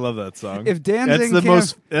 I love that song. If Danzig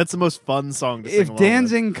that's the most fun song to sing if along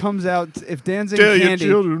Danzig comes out, if Danzig Tell your Candy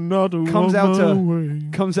children not to comes walk out to- my way.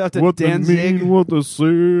 comes out to What they Danzig, mean, what they say,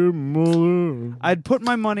 mother. I'd put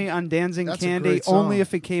my money on Danzig That's a Candy great song. only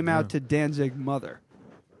if it came out to Danzig Mother,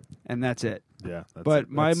 and that's it. Yeah, But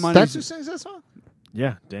my that's- money- That's who sings that song?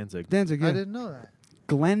 Yeah, Danzig. Danzig, I yeah. didn't know that.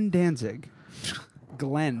 Glenn Danzig.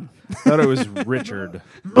 Glenn. Thought it was Richard.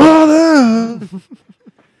 Mother.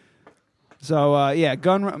 So yeah,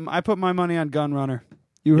 I put my money on Gun Runner.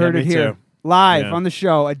 You Yeah, heard it me here too. live Yeah. on the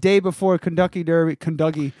show, a day before Kentucky Derby.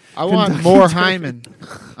 I want more Hyman.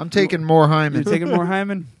 I'm taking more Hyman. You're taking more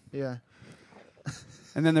Hyman, Yeah.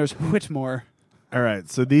 and then there's Whitmore. All right,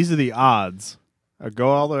 so these are the odds. Go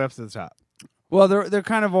all the way up to the top. Well, they're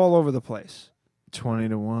kind of all over the place. 20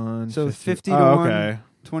 to 1. So 50 to oh, 1. okay.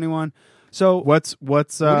 21. So What's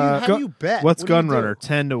how do you bet? what's What do you Gunrunner? do?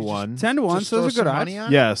 10-1. 10-1, Just so throw those are good some odds. money on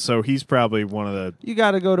it? Yeah, so he's probably one of the. You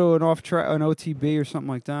got to go to an an OTB or something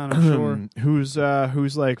like that. I'm sure. Who's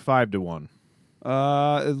like 5-1.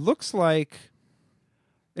 It looks like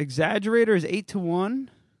Exaggerator is 8-1.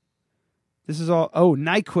 This is all. Oh,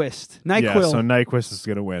 Nyquist. Yeah, so Nyquist is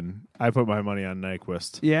gonna win. I put my money on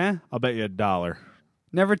Nyquist. Yeah. I'll bet you $1.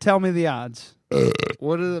 Never tell me the odds.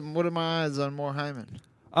 What are my odds on more Hyman?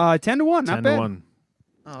 10-1. Not bad. 10-1.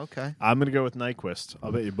 Oh, okay. I'm gonna go with Nyquist.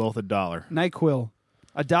 I'll bet you both $1. Nyquil.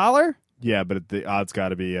 $1? Yeah, but the odds got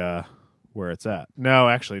to be where it's at. No,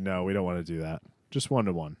 actually, no. We don't want to do that. Just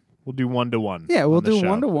 1-1. We'll do 1-1. Yeah, we'll on the do show.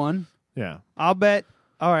 1-1. Yeah, I'll bet.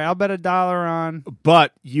 All right, I'll bet $1 on.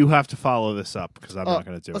 but you have to follow this up because I'm not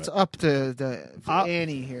going to do What's it. up to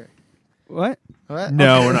Annie here? What? What?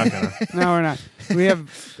 No, we're not going to. No, we're not. We have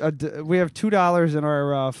 $2 in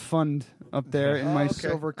our fund up there in my Okay,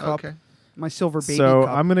 silver cup. Okay. My silver baby So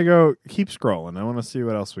cup. I'm going to go keep scrolling. I want to see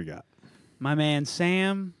what else we got. My man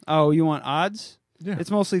Sam. Oh, you want odds? Yeah.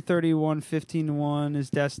 It's mostly 31, 15-1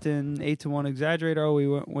 is Destin, 8-1 Exaggerator. Oh, we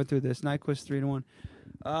went through this. Nyquist 3-1.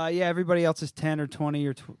 Yeah, everybody else is 10 or 20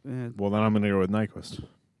 or Well, then I'm going to go with Nyquist.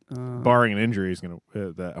 Barring an injury,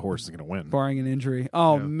 that horse is going to win. barring an injury.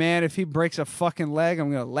 Oh Yeah. man, if he breaks a fucking leg,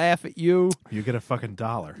 I'm gonna laugh at you. You get a fucking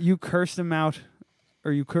 $1. You cursed him out,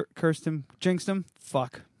 or you cursed him, jinxed him.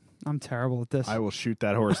 Fuck, I'm terrible at this. I will shoot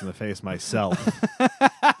that horse in the face myself.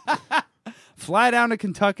 Fly down to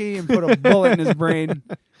Kentucky and put a bullet in his brain.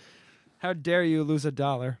 How dare you lose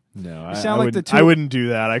 $1? No, You sound like the two. I wouldn't do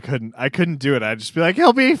that. I couldn't do it. I'd just be like,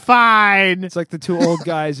 he'll be fine. It's like the two old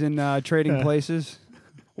guys in Trading Places.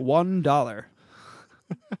 $1.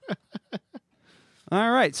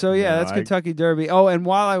 All right, so yeah, No, that's Kentucky Derby. Oh, and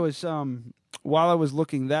while I was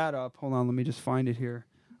looking that up, hold on, let me just find it here.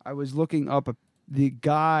 I was looking up the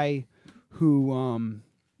guy who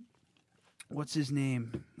what's his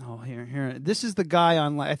name? Oh, here. This is the guy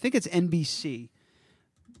on. I think it's NBC.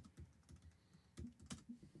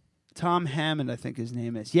 Tom Hammond, I think his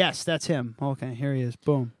name is. Yes, that's him. Okay, here he is.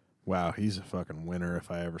 Boom. Wow, he's a fucking winner if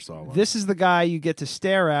I ever saw one. This is the guy you get to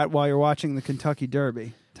stare at while you're watching the Kentucky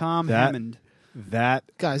Derby. Tom Hammond. That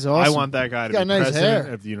Guy's awesome. I want that guy to He's be got nice president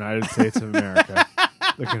hair. of the United States of America.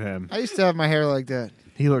 Look at him. I used to have my hair like that.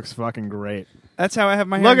 He looks fucking great. That's how I have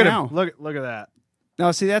my hair Look at now. him. Look at that.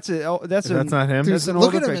 No, see, that's That's not him. Dude, That's an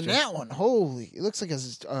look older at him picture. in that one. Holy, it looks like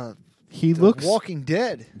He looks Walking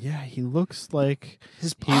Dead. Yeah, he looks like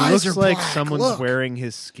His he eyes looks are like black. someone's Look. wearing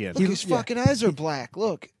his skin. Look, his fucking eyes are black.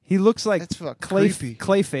 Look. He looks like That's fucking creepy.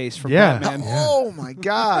 Clayface from Yeah. Batman. Oh my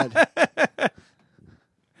god.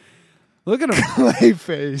 Look at him.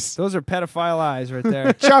 Clayface. Those are pedophile eyes right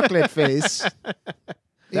there. Chocolate face.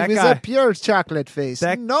 That He was guy. a pure chocolate face.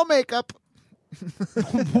 That- No makeup.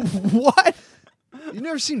 What? You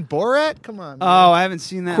never seen Borat? Come on. Man. Oh, I haven't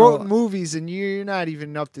seen that. Quoting movies and you're not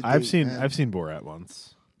even up to date. I've seen man. Borat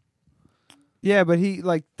once. Yeah, but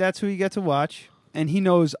that's who you get to watch, and he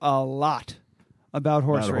knows a lot about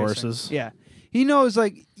horse About racing. horses? Yeah, he knows.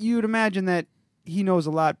 You'd imagine that he knows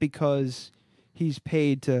a lot because he's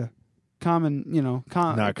paid to Not because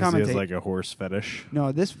he commentate. has like a horse fetish.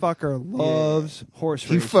 No, this fucker loves horse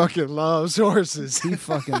He racing. fucking loves horses. He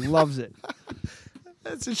fucking loves it.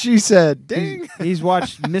 That's what she said. Ding. He's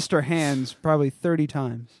watched Mr. Hands probably 30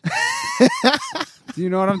 times. Do you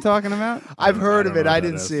know what I'm talking about? I've heard don't of it. know what I that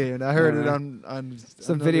didn't is. see it. I heard it Yeah. on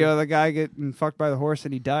Some another- video of the guy getting fucked by the horse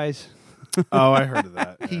and he dies. Oh, I heard of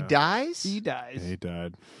that. He yeah. dies? He dies. He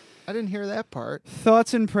died. I didn't hear that part.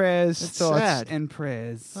 Thoughts and prayers. That's Thoughts sad. and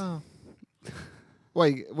prayers. Oh.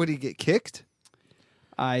 Wait, would he get kicked?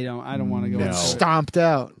 I don't want to go No. into it. Stomped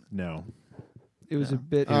out. No, It was a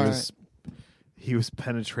bit. he All he was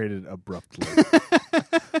penetrated abruptly.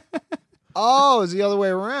 Oh, it was the other way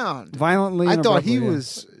around. Violently. I and thought he abruptly,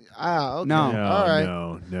 was. Okay. No. All right.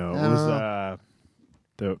 no. It No.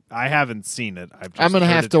 was I haven't seen it. I'm gonna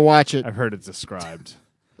have to watch it. I've heard it described.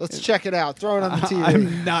 Let's check it out. Throw it on the TV.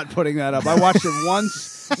 I'm not putting that up. I watched it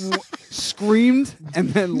once, screamed, and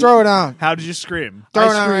then Throw it on. How did you scream? Throw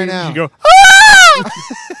it I on right screamed. now. You go,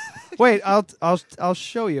 Wait, I'll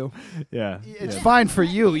show you. yeah. It's yeah. fine for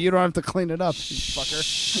you. You don't have to clean it up, you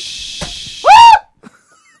fucker.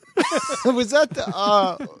 Was that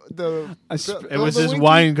the It was his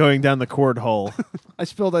wine going down the cord hole. I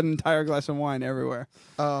spilled an entire glass of wine everywhere.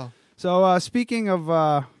 Oh, So speaking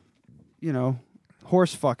of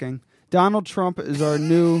horse fucking, Donald Trump is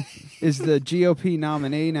is the GOP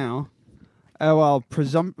nominee now. What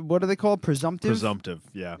do they call it? Presumptive. Presumptive,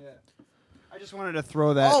 yeah. I just wanted to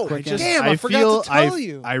throw that. Oh, quick in. damn, I forgot to tell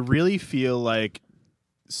you. I really feel like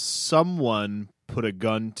someone put a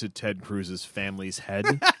gun to Ted Cruz's family's head,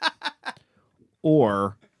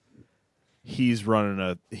 or he's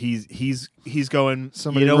running he's going.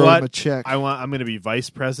 Somebody you know wrote what? him a check. I'm going to be vice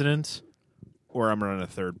president, or I'm running a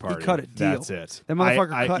third party. He cut a deal. That's it. That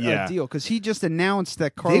motherfucker cut a deal because he just announced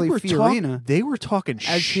that Carly Fiorina they were talking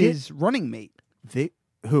as shit. his running mate.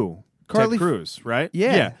 Who? Carly Ted Cruz, right?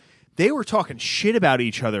 Yeah. They were talking shit about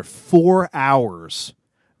each other 4 hours.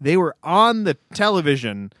 They were on the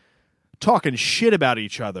television talking shit about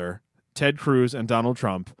each other, Ted Cruz and Donald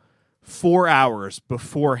Trump, 4 hours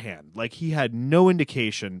beforehand. Like, he had no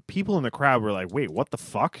indication. People in the crowd were like, wait, what the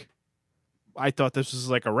fuck? I thought this was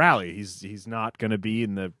like a rally. He's not going to be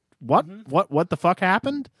in the... What? What the fuck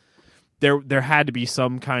happened? There had to be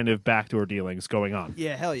some kind of backdoor dealings going on.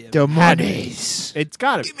 Yeah, hell yeah. The monies. It's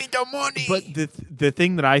got to be. Give me the money. But the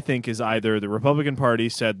thing that I think is either the Republican Party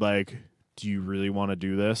said, like, do you really want to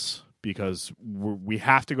do this? Because we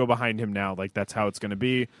have to go behind him now. Like, that's how it's going to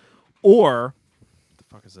be. Or, what the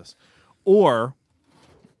fuck is this? Or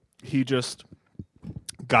he just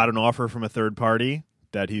got an offer from a third party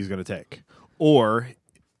that he's going to take. Or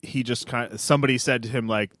he just somebody said to him,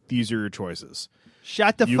 like, these are your choices.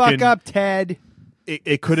 Shut the fuck up, Ted.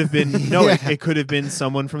 It could have been it could have been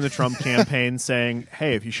someone from the Trump campaign saying,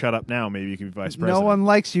 "Hey, if you shut up now, maybe you can be vice president." No one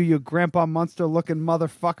likes you, you grandpa monster-looking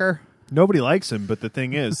motherfucker. Nobody likes him, but the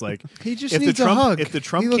thing is, like, He just if needs the Trump, a hug. if the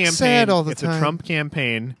Trump He looks campaign, sad all the if time. the Trump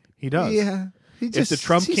campaign, he does. Yeah. If the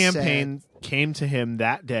Trump campaign came to him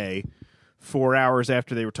that day, 4 hours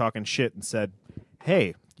after they were talking shit, and said,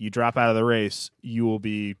 "Hey, you drop out of the race, you will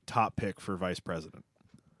be top pick for vice president."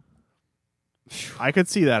 I could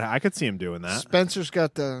see that. I could see him doing that. Spencer's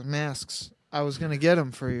got the masks. I was gonna get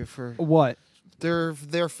them for you for What? their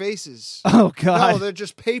faces. Oh, God. No, they're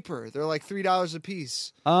just paper. They're like $3 a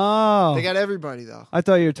piece. Oh. They got everybody though. I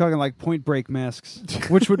thought you were talking like Point Break masks,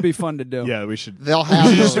 which would be fun to do. Yeah, we should. They'll We have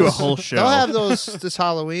should those. just do a whole show. They'll have those this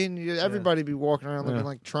Halloween. Everybody be walking around looking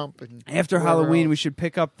like Trump. And After whoever Halloween, we else. should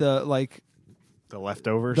pick up the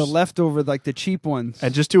leftovers, leftover, like the cheap ones.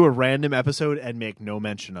 and just do a random episode and make no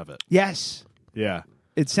mention of it. Yes. Yeah.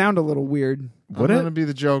 It sounded a little weird. I'm gonna be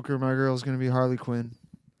the Joker. My girl's gonna be Harley Quinn.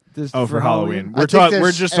 Just Oh, for Halloween. I think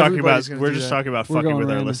We're just talking about everybody's gonna do that. fucking going with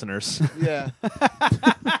our random. listeners. Yeah.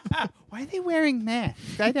 Why are they wearing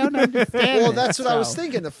masks? I don't understand. Well, that's what I was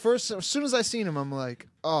thinking. As soon as I seen him, I'm like,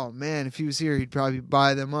 oh man, if he was here, he'd probably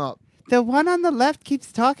buy them up. The one on the left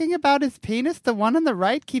keeps talking about his penis. The one on the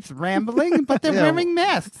right keeps rambling, but they're Yeah. wearing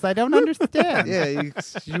masks. I don't understand. Yeah,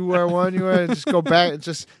 you wear one, you wear. Just go back,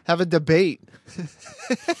 just have a debate.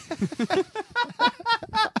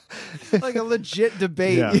 Like a legit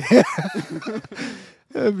debate. Yeah.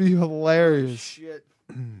 That'd be hilarious. Shit.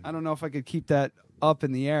 I don't know if I could keep that up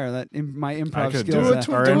in the air. My I improv could skills. do Do it.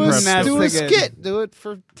 a, Our do, improv a, skills. do a That's the good. skit. Do it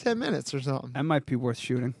for 10 minutes or something. That might be worth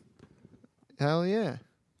shooting. Hell yeah.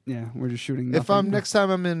 Yeah, we're just shooting. If nothing. next time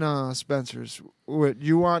I'm in Spencer's, what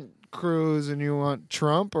you want Cruz and you want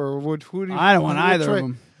Trump, or who do you? I don't want which either way? of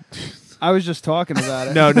them. I was just talking about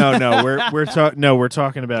it. No. We're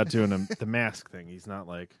talking about doing the mask thing. He's not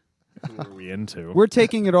like, who are we into? We're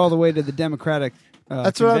taking it all the way to the Democratic.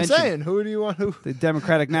 That's what I'm convention. saying. Who do you want? Who? The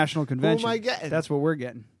Democratic National Convention. I getting? That's what we're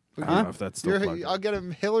getting. I don't know if that's still plugged in. I'll get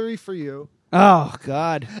him Hillary for you Oh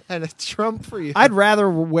God, and a Trump for you. I'd rather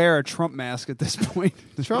wear a Trump mask at this point.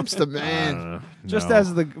 Trump's the man. No. Just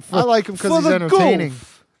as the. I like him because for he's the entertaining.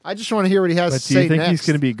 goof. I just want to hear what he has But to do say you think next. he's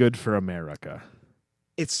going to be good for America?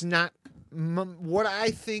 It's not. What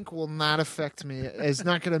I think will not affect me is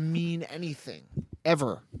not going to mean anything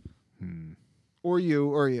ever. Or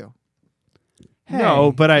you.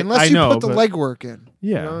 No, but Unless I you know. put the but- legwork in.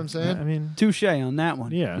 Yeah, You know what I'm saying? I mean, Touche on that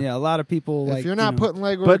one. Yeah. yeah. A lot of people like. if you're not you know, putting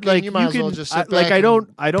legwork but in, like you might as can, well just I, sit like back I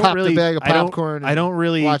don't pop really the bag of popcorn. I don't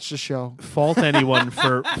really watch the show. fault anyone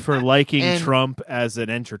for liking And Trump as an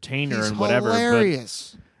entertainer He's and whatever.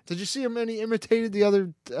 hilarious. Did you see him when he imitated the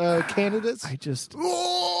other candidates? But I just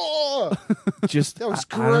Oh! just That was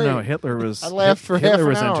I don't know. great. Hitler was I laughed for Hitler half an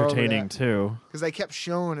was hour over entertaining that. too. Because they kept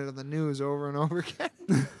showing it on the news over and over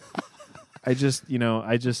again.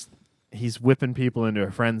 He's whipping people into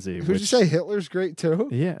a frenzy. Who'd you which- say Hitler's great too?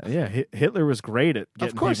 Yeah. Hitler was great at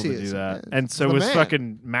getting course people he to is. do that, Yeah. and so The was man.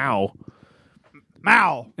 fucking Mao.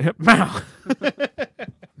 Mao. Mao.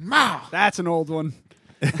 Mao. That's an old one.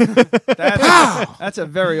 That's a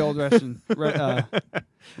very old reference.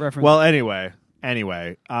 Well, anyway,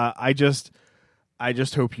 I just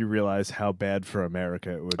hope you realize how bad for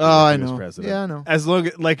America it would be Oh, if I he was know. president. Yeah, I know. As long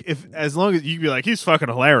as you'd be like, he's fucking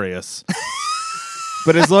hilarious.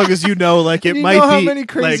 But as long as you know, like it you might know how be many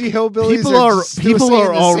crazy like, hillbillies people are are still people saying are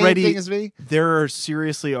the same already thing as me? There are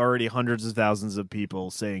seriously already hundreds of thousands of people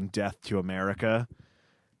saying death to America.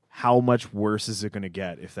 How much worse is it going to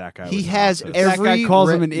get if that guy? He was has announced? That guy calls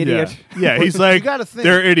him an idiot. Yeah, he's like, gotta think.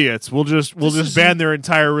 they're idiots. We'll just This is- ban their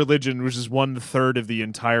entire religion, which is 1/3 of the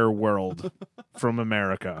entire world, from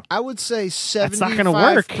America. I would say not gonna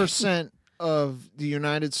work. 75% of the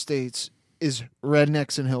United States is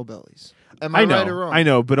rednecks and hillbillies. Am I I know, right or wrong? I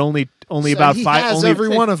know, but only So about he 5. has Only, every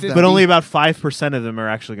one of them. but only about 5% of them are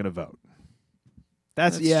actually going to vote.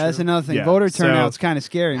 That's That's that's true. So Yeah, voter so- turnout's kind of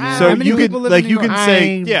scary, man. So How many you could- people live like, in you New can York? I say,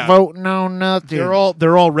 ain't yeah. voting on nothing. They're all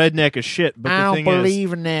redneck as shit. But I the don't thing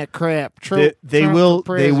believe in that crap. is, Trump, they Trump will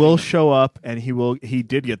for they will president. show up, and he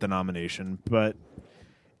did get the nomination, but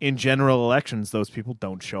in general elections, those people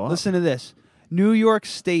don't show up. Listen to this. New York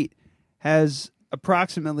State has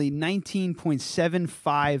approximately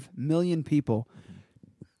 19.75 million people.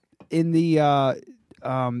 In the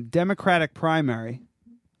Democratic primary,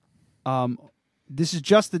 this is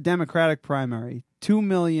just the Democratic primary. 2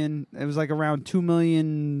 million. It was like around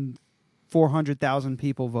 2,400,000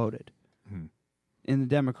 people voted in the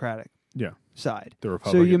Democratic Yeah, side. the So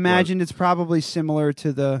Republican. you imagine it's probably similar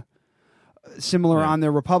to the Yeah. on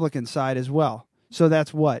the Republican side as well. So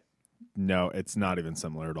that's what? No, it's not even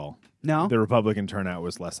similar at all. No? The Republican turnout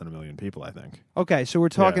was less than 1 million people, I think, Okay, so we're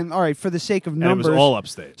talking, all right, for the sake of and it numbers. was all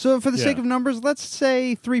upstate. So for the Yeah. sake of numbers, let's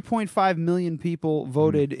say 3.5 million people Mm-hmm.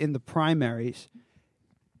 voted in the primaries.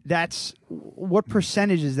 That's what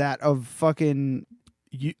percentage is that of fucking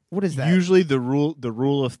what is that? Usually, the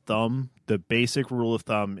rule of thumb, the basic rule of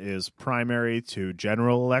thumb, is primary to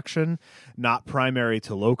general election, not primary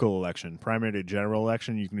to local election. Primary to general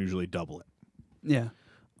election, you can usually double it. Yeah.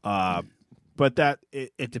 But that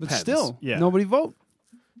it But depends. still, yeah, nobody vote.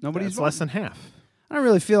 Nobody's it's voting. less than half. I don't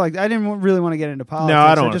really feel like I didn't really want to get into politics. I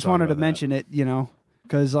don't I wanna just talk wanted to about that. mention it,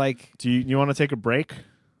 because like, Do you want to take a break?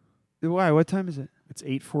 why? What time is it? It's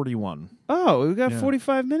 8:41. Oh, we got Yeah.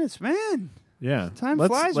 45 minutes, man. Yeah, Time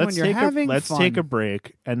flies when you're having Let's fun. take a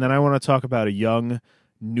break, and then I want to talk about a young,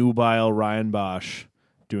 nubile Ryan Bosch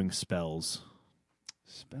doing spells.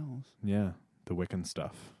 Spells. Yeah, the Wiccan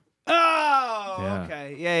stuff. Oh, Yeah.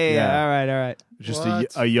 okay. Yeah. Yeah. All right. Just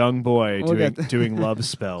What? a young boy We'll doing get- doing love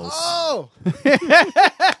spells. Oh!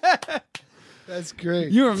 That's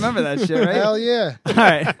great. You remember that shit, right? Hell yeah. All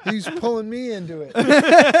right. He's pulling me into it.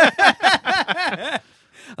 I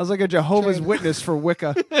was like a Jehovah's Witness for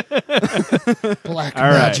Wicca. Black All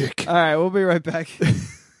right. magic. All right, we'll be right back.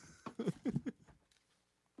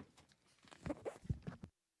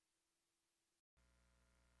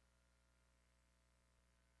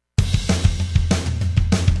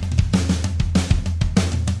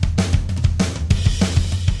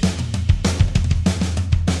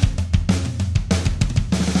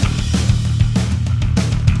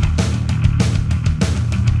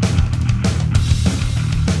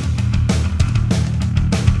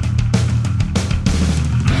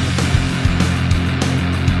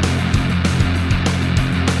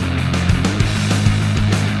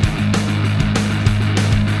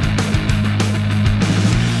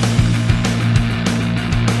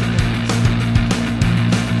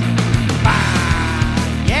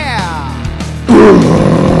 Yeah.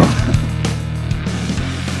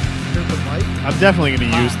 Here's the mic. I'm definitely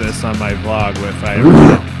going to use this on my vlog if I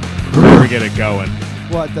ever get it going.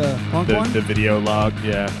 What, the punk one? The video log,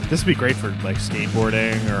 yeah. This would be great for like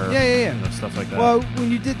skateboarding or Yeah. stuff like that. Well,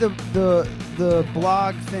 when you did the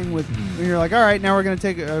blog thing with, when you're like, all right, now we're gonna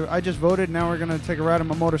take. I just voted. Now we're gonna take a ride on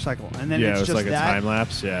my motorcycle, and then yeah, it's it was just like that. a time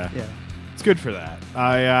lapse. Yeah, Yeah. it's good for that.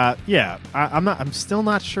 I'm still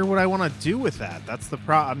not sure what I want to do with that. That's the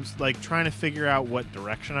problem. I'm like trying to figure out what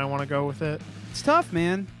direction I want to go with it. It's tough,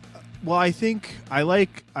 man. Well, I think I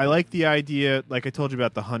like the idea. Like I told you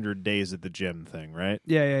about the 100 days at the gym thing, right?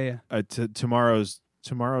 Yeah. Tomorrow's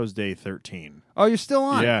day 13. Oh, you're still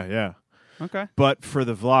on. Yeah. Okay. But for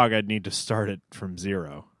the vlog, I'd need to start it from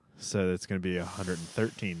 0. So it's going to be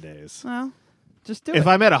 113 days. Well, just do If it.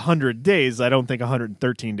 I'm at 100 days, I don't think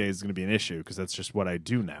 113 days is going to be an issue because that's just what I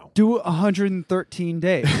do now. Do 113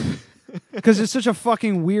 days. Because it's such a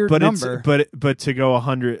fucking weird But number. but to go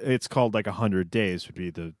 100, it's called like 100 days would be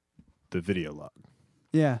the video log.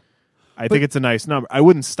 Yeah. I think it's a nice number. I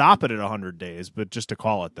wouldn't stop it at 100 days, but just to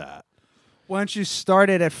call it that. Why don't you start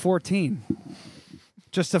it at 14?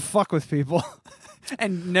 Just to fuck with people.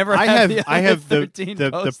 And never I have have the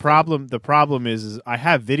the problem. The problem is I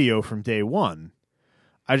have video from day one.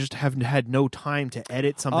 I just haven't had no time to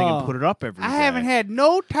edit something and put it up every day. I haven't had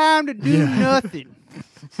no time to do nothing.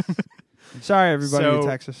 Sorry, everybody in So,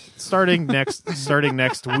 Texas. starting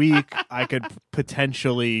next week, I could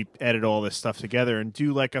potentially edit all this stuff together and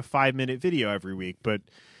do like a 5-minute video every week. But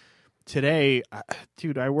today,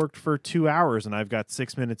 dude, I worked for 2 hours and I've got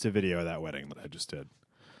 6 minutes of video of that wedding that I just did.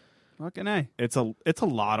 Fucking A. It's a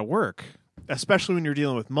lot of work, especially when you're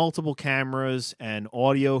dealing with multiple cameras and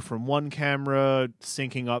audio from one camera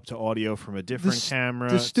syncing up to audio from a different camera.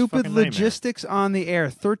 The It's stupid fucking nightmare. logistics on the air.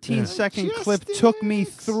 13-second Logistics. clip took me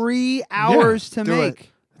 3 hours to do make. it.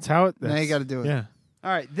 That's how it. Now you got to do it. Yeah. All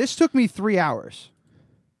right, this took me 3 hours.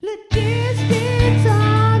 Logistics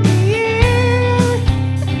on the air.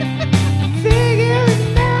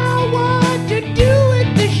 Figuring out what to do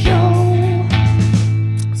with the show.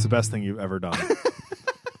 It's the best thing you've ever done.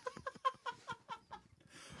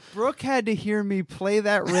 Brooke had to hear me play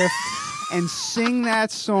that riff and sing that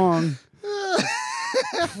song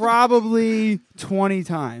probably 20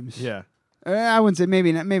 times. Yeah. I wouldn't say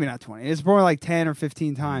maybe not 20. It's more like 10 or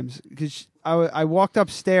 15 times because I walked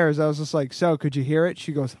upstairs. I was just like, "So, could you hear it?"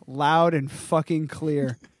 She goes, "Loud and fucking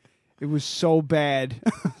clear." It was so bad.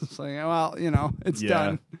 I was like, "Well, it's Yeah.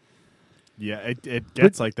 done." Yeah, it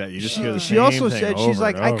gets like that. You just hear the She same also thing said over she's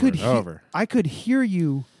like, and "I over could and over. I could hear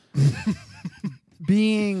you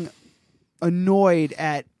being annoyed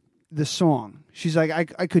at the song." She's like,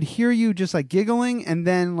 I could hear you just like giggling, and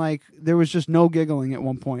then like there was just no giggling at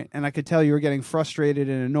one point, and I could tell you were getting frustrated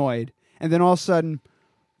and annoyed, and then all of a sudden,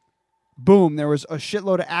 boom, there was a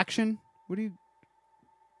shitload of action. What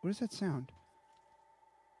does that sound?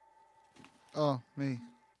 Oh, me.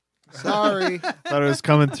 Sorry. Thought it was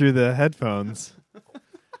coming through the headphones.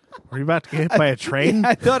 Were you about to get hit by a train?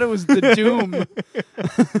 I thought it was the Doom.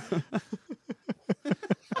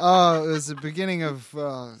 Oh, it was the beginning of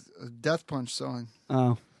a Death Punch song.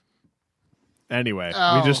 Oh, Anyway,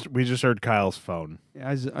 Oh. we just heard Kyle's phone. yeah,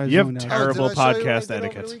 I You have zoned out. terrible did I show you what I podcast did over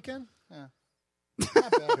etiquette. the weekend? Yeah.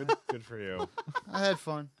 Not bad. Good for you. I had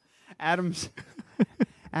fun. Adam's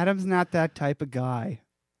not that type of guy.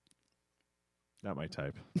 Not my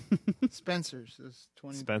type. Spencer's is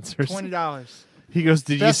Spencer's. $20. He goes,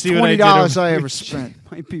 "Did Best you see what I $20 did?" I ever spent.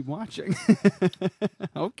 Might be watching.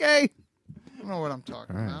 Okay. I don't know what I'm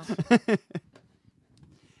talking All right. about.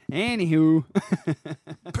 Anywho.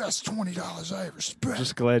 Best $20 I ever spent.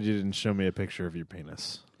 Just glad you didn't show me a picture of your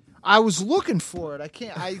penis. I was looking for it.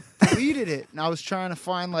 I deleted it, and I was trying to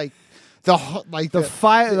find like the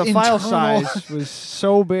file internal- size was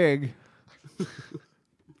so big.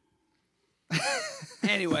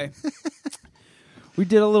 Anyway, we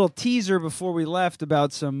did a little teaser before we left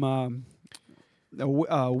about some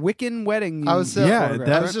Wiccan wedding. I was Yeah, I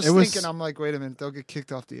that- was just it was- thinking. I'm like, wait a minute, they'll get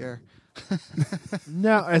kicked off the air.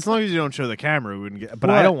 No, as long as you don't show the camera, we wouldn't get. But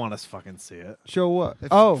What? I don't want us fucking see it. Show what? If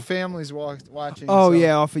Oh, families watching. oh so-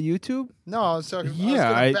 yeah, off of YouTube. No, I was talking.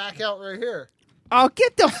 Yeah, I I- was gonna back out right here. Oh,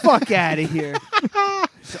 get the fuck out of here!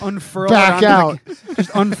 Just unfurl Back it onto out. just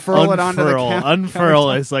unfurl it onto the Unfurl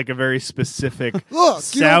countertop. is like a very specific Look, you don't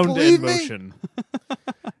sound believe and me? motion.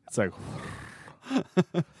 It's like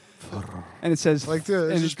And it says Like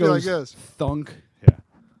this. and Just it be like goes this. thunk. yeah.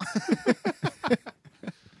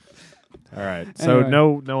 All right. So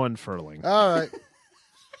Anyway. no unfurling. All right.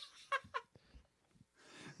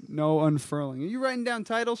 No unfurling. Are you writing down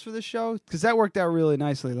titles for this show? Because that worked out really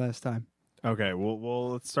nicely last time. Okay. Well,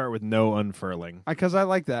 let's start with no unfurling. Because I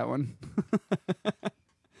like that one.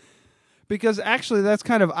 Because actually, that's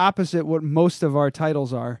kind of opposite what most of our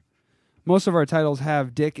titles are. Most of our titles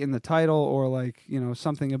have dick in the title, or like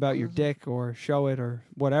something about your dick, or show it, or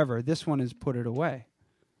whatever. This one is put it away,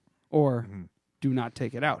 or do not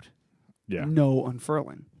take it out. Yeah. No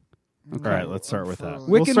unfurling. All right. Let's start with that. Unfurling.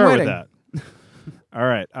 We'll Wiccan start wedding. with that. All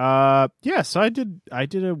right. Yeah. So I did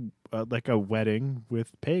a wedding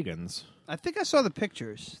with pagans. I think I saw the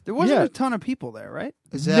pictures. There wasn't Yeah. a ton of people there, right?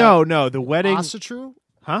 Is that No. The wedding. Asatru?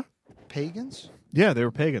 Huh? Pagans? Yeah, they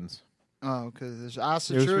were pagans. Oh, because there's It was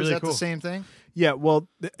Asatru. really Is that cool. the same thing? Yeah. Well,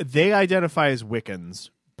 they identify as Wiccans,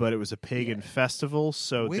 but it was a pagan festival,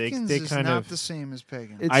 so Wiccans they is kind not of. the same as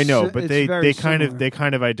pagan. It's I know, si- but it's they very kind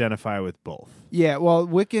similar. of identify with both. Yeah, well,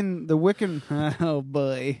 the Wiccan. Oh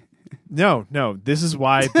boy. No, this is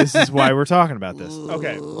why we're talking about this.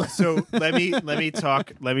 Okay, so let me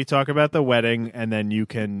talk about the wedding, and then you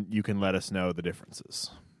can let us know the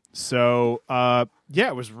differences. So, yeah,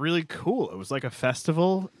 it was really cool. It was like a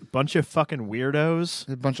festival, bunch of fucking weirdos.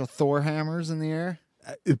 A bunch of Thor hammers in the air.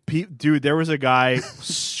 Dude, there was a guy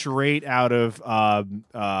straight out of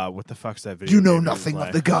what the fuck's that video? game that was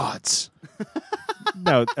like? gods.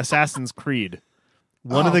 No, Assassin's Creed.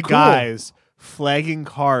 One Oh, of the cool. guys flagging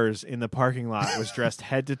cars in the parking lot was dressed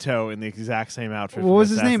head to toe in the exact same outfit. What was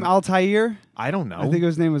his name? Altair? I don't know. I think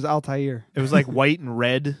his name was Altair. It was like white and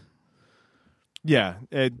red. Yeah.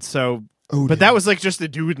 But that was like just a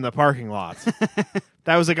dude in the parking lot.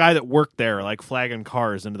 That was a guy that worked there, like flagging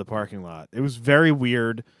cars into the parking lot. It was very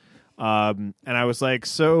weird. And I was like,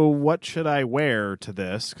 so what should I wear to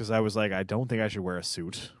this? Because I was like, I don't think I should wear a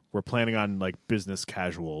suit. We're planning on like business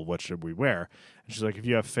casual. What should we wear? And she's like, if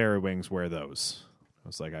you have fairy wings, wear those. I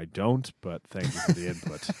was like, I don't, but thank you for the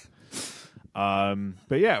input.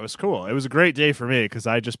 But yeah, it was cool. It was a great day for me because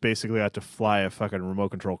I just basically got to fly a fucking remote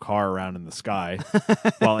control car around in the sky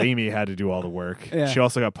while Amy had to do all the work. Yeah. She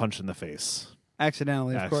also got punched in the face.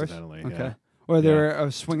 Accidentally, of course. Accidentally, Okay. yeah. Or they were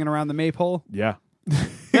swinging around the maypole. Yeah.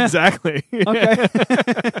 Exactly. Okay.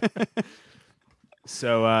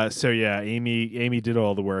 So yeah, Amy did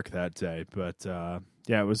all the work that day, but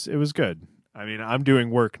yeah, it was good. I mean, I'm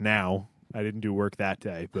doing work now. I didn't do work that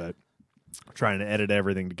day, but I'm trying to edit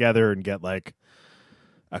everything together and get like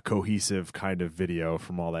a cohesive kind of video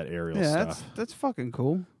from all that aerial stuff. That's fucking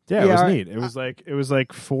cool. Yeah, it was neat. It was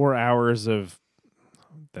like 4 hours of.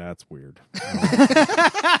 That's weird.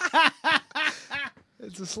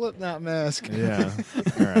 It's a Slipknot mask. Yeah.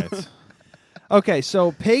 All right. Okay,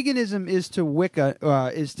 so paganism is to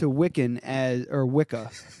Wiccan as or Wicca.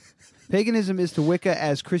 Paganism is to Wicca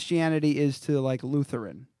as Christianity is to like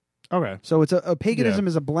Lutheran. Okay. So it's a paganism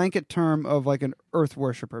is a blanket term of like an earth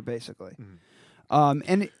worshiper, basically.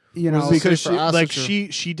 And you know, because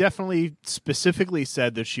she definitely specifically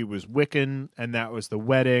said that she was Wiccan and that was the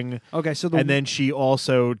wedding. Okay, so and then she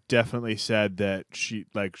also definitely said that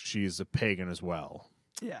she's a pagan as well.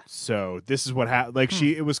 Yeah. So this is what happened. Like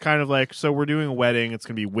it was kind of like, so we're doing a wedding. It's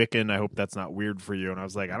gonna be Wiccan. I hope that's not weird for you. And I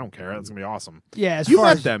was like, I don't care. It's gonna be awesome. Yeah. You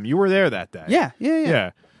met them. You were there that day.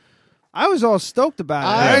 Yeah. I was all stoked about it.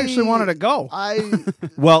 I actually wanted to go.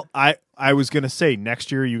 Well, I was gonna say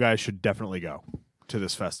next year you guys should definitely go to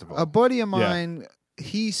this festival. A buddy of mine,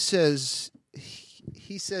 he says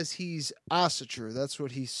he's Asatru. That's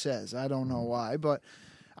what he says. I don't know why, but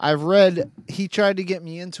I've read he tried to get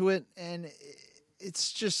me into it, and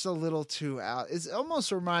it's just a little too out. It's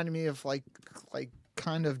almost reminded me of like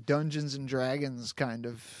kind of Dungeons and Dragons kind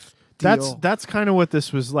of deal. That's kind of what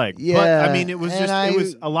this was like. Yeah, but I mean, it was just it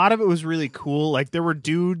was a lot of it was really cool. Like there were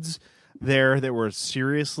dudes there that were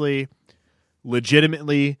seriously,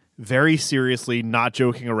 legitimately, very seriously, not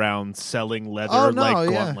joking around, selling leather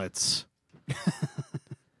gauntlets.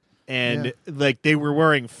 And like they were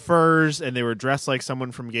wearing furs and they were dressed like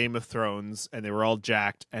someone from Game of Thrones and they were all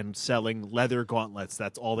jacked and selling leather gauntlets.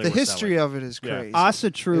 That's all they were selling. The history of it is crazy.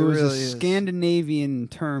 Asatru is a Scandinavian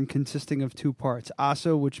term consisting of two parts.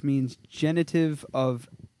 Asa, which means genitive of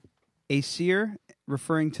Aesir,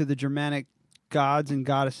 referring to the Germanic gods and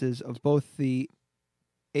goddesses of both the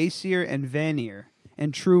Aesir and Vanir,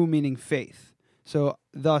 and true meaning faith. So,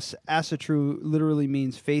 thus, Asatru literally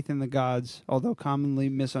means faith in the gods, although commonly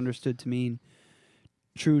misunderstood to mean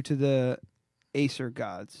true to the Aesir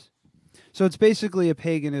gods. So it's basically a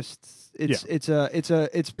paganist.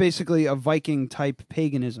 It's basically a Viking type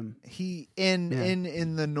paganism. He in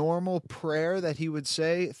the normal prayer that he would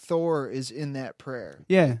say, Thor is in that prayer.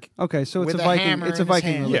 Yeah. Okay. So it's With a a Viking. hammer It's a in his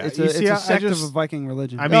Viking. hand. It's Yeah, a you see, I sect just- of a Viking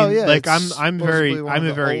religion. I mean, like I'm supposedly one I'm of a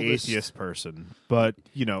the very oldest. atheist person, but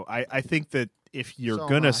you know, I think that if you're So am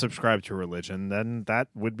gonna I. subscribe to a religion, then that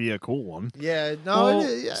would be a cool one. Yeah, no,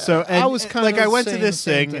 Well, So and, I was kind like of I went to saying this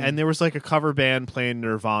the same thing and there was like a cover band playing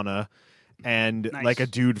Nirvana and Nice. like a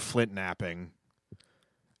dude flint napping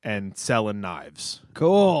and selling knives.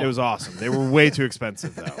 Cool. It was awesome. They were way too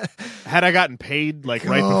expensive though. Had I gotten paid like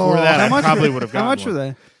right before that, I probably would have gotten How much one. were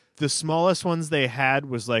they? The smallest ones they had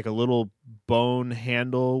was like a little bone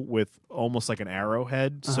handle with almost like an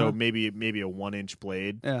arrowhead, so maybe a 1-inch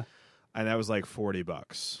blade. Yeah. And that was like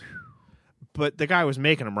 $40. But the guy was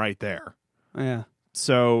making them right there. Yeah.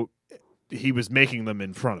 So he was making them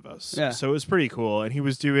in front of us. Yeah. So it was pretty cool. And he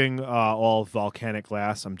was doing all volcanic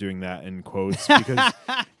glass. I'm doing that in quotes because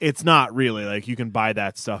it's not really like you can buy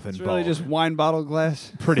that stuff in It's really bulk. just wine bottle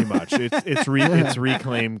glass. Pretty much. It's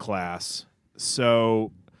reclaimed glass.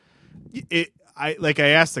 So I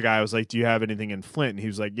asked the guy, I was like, do you have anything in Flint? And he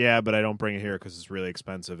was like, yeah, but I don't bring it here because it's really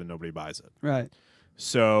expensive and nobody buys it. Right.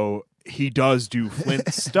 So he does do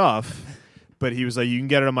Flint stuff, but he was like, you can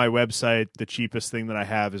get it on my website. The cheapest thing that I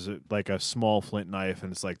have is like a small Flint knife,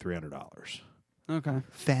 and it's like $300. Okay.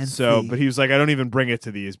 fancy. So, but he was like, I don't even bring it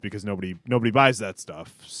to these because nobody buys that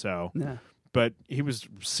stuff. So, Yeah. but he was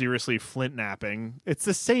seriously Flint napping. It's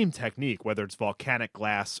the same technique, whether it's volcanic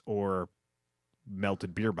glass or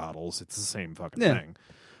melted beer bottles. It's the same fucking Yeah. thing.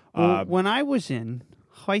 Well, when I was in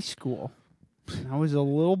high school, I was a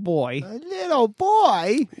little boy. A little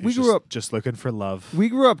boy. We grew up. just looking for love. We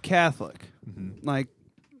grew up Catholic. Like,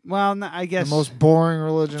 well, I guess The most boring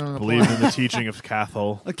religion on the Believed planet. in the teaching of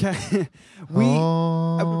Catholic. Okay, we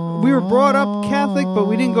were brought up Catholic, but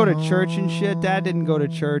we didn't go to church and shit. Dad didn't go to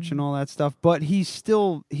church and all that stuff, but he's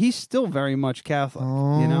still very much Catholic.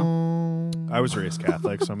 You know. I was raised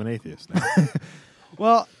Catholic, so I'm an atheist now.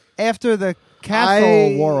 Well, after the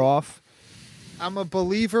Catholic wore off, I'm a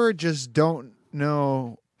believer, just don't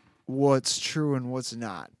know what's true and what's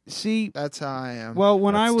not. see, That's how I am. well,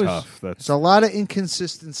 when I That's was tough. There's a lot of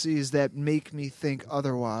inconsistencies that make me think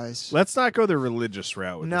otherwise. Let's not go the religious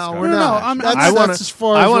route with this No, guy. we're No, not. I'm- that's, I wanna- that's as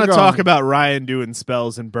far as I we're want to going. talk about Ryan doing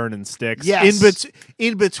spells and burning sticks. Yes.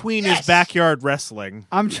 In between his backyard wrestling,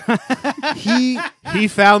 I'm trying. he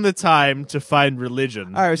found the time to find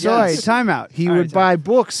religion. All right, so Yes. all right, time out. He All would right, buy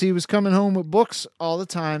books. He was coming home with books all the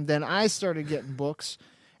time. Then I started getting books,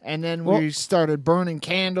 and then Well- we started burning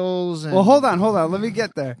candles. And Well, hold on. Let me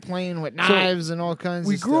get there. playing with knives and all kinds.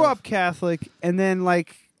 We of grew stuff. up Catholic, and then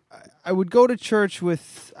like I would go to church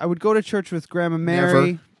with Grandma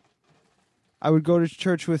Mary. Never. I would go to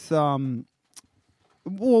church with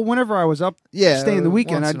well, whenever I was up Yeah, staying the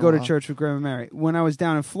weekend, once I'd in a go to while. church with Grandma Mary. When I was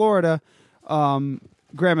down in Florida,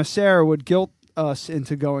 Grandma Sarah would guilt us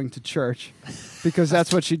into going to church because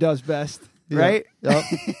that's what she does best, Yeah. right? Yep.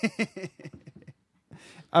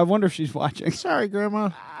 I wonder if she's watching. Sorry, Grandma.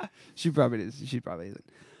 She probably is. She probably isn't.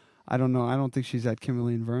 I don't know. I don't think she's at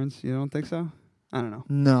Kimberly and Vern's. You don't think so? I don't know.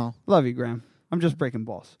 No. Love you, Graham. I'm just breaking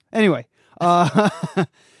balls. Anyway,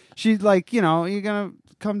 she's like, you're gonna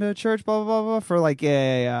come to church, blah blah blah blah, for like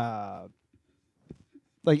a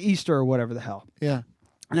like Easter or whatever the hell. Yeah.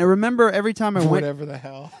 And I remember every time I went, Whatever the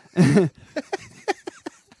hell.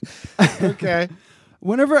 Okay.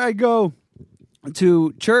 whenever I go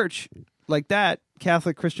to church like that,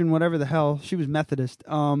 Catholic, Christian, whatever the hell, she was Methodist.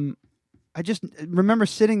 I just remember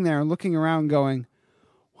sitting there and looking around, going,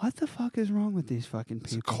 "What the fuck is wrong with these fucking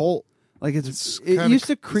people?" It's a cult. Like it kinda- used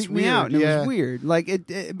to creep it's me out, and weird, it yeah. was weird. Like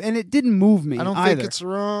and it didn't move me. I don't either. think it's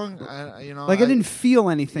wrong. I didn't feel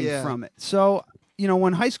anything Yeah. from it. So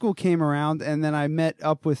when high school came around, and then I met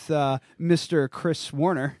up with Mr. Chris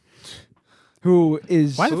Warner, who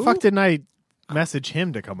is Why the fuck didn't I message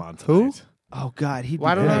him to come on tonight? Who? Oh God, he'd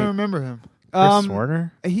Why be don't I great. remember him? Chris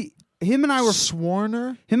Warner? Him and I were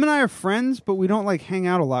Swarner? him and I are friends, but we don't like hang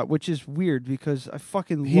out a lot, which is weird because I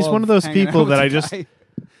fucking He's love one of those hanging people out with that the I just- guy.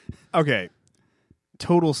 Okay.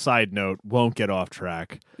 Total side note, won't get off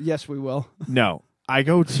track. Yes, we will. No. I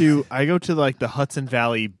go to like the Hudson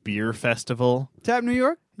Valley Beer Festival. Tap New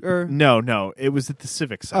York or No, it was at the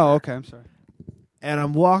Civic Center. oh, okay, I'm sorry. And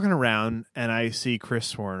I'm walking around and I see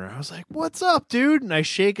Chris Warner. I was like, "What's up, dude?" And I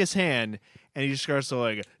shake his hand and he just starts to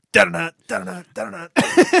like da-da-da, da-da-da,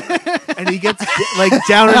 da-da-da. And he gets like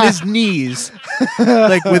down on his knees,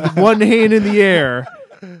 like with one hand in the air.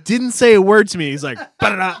 Didn't say a word to me. He's like,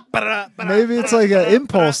 ba-da-da, ba-da-da, ba-da-da. Maybe it's like an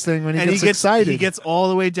impulse thing when he And gets excited. He gets all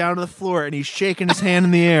the way down to the floor and he's shaking his hand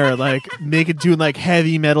in the air, like doing like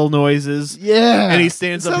heavy metal noises. yeah. And he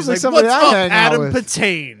stands up. Sounds He's like like, somebody "What's I up, hang out Adam with."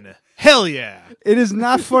 Patane? Hell yeah!" It is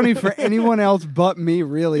not funny for anyone else but me,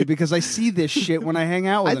 really, because I see this shit when I hang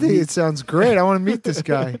out with I him. think it sounds great. I want to meet this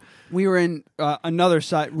guy. We were in another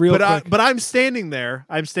side, real quick. But I'm standing there.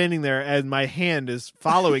 I'm standing there, and my hand is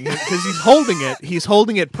following him because he's holding it. He's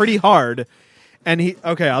holding it pretty hard, and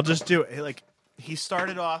I'll just do it. Like he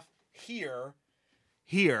started off here,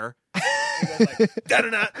 and then like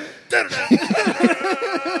da-da-da, da-da-da.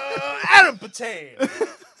 Adam Patane.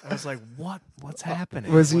 I was like, what's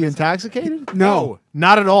happening? Was he intoxicated? No,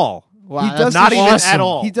 not at all. Wow, He that's does not this even awesome. at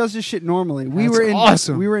all. He does this shit normally. We That's were in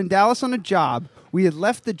awesome. We were in Dallas on a job. We had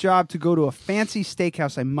left the job to go to a fancy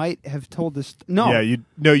steakhouse. I might have told this. No, Yeah,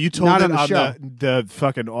 you told Not it on the on show. the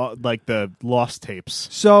fucking like the lost tapes.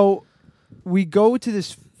 So we go to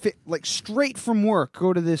this like straight from work.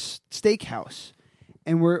 Go to this steakhouse,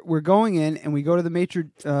 and we're going in, and we go to the maitre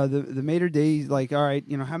the maitre d'. He's like, all right,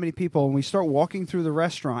 how many people? And we start walking through the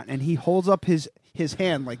restaurant, and he holds up his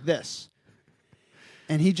hand like this,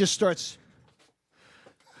 and he just starts.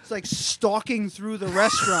 It's like stalking through the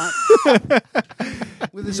restaurant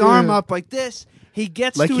with his arm up like this. He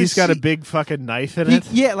gets Like to he's his got a seat. big fucking knife in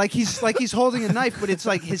it. Yeah, like he's holding a knife, but it's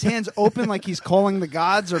like his hands open, like he's calling the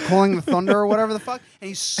gods or calling the thunder or whatever the fuck. And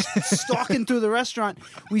he's stalking through the restaurant.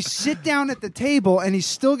 We sit down at the table, and he's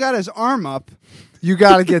still got his arm up, You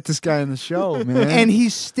got to get this guy in the show, man. and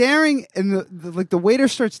he's staring. And the waiter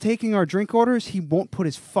starts taking our drink orders. He won't put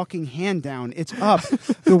his fucking hand down. It's up.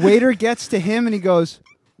 The waiter gets to him, and he goes.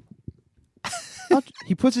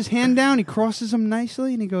 He puts his hand down. He crosses them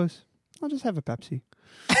nicely, and he goes, "I'll just have a Pepsi."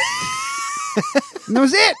 And that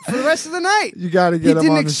was it for the rest of the night. You got to He get him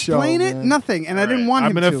didn't on the show. explain it, man. nothing, and I didn't want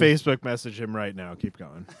I'm him gonna to. Facebook message him right now. Keep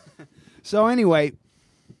going. So anyway,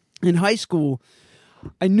 in high school,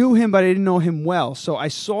 I knew him, but I didn't know him well. So I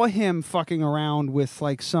saw him fucking around with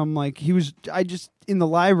like some like in the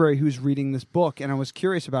library he was reading this book, and I was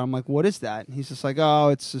curious about it. I'm like, what is that? And he's just like, oh,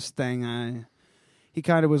 it's this thing. He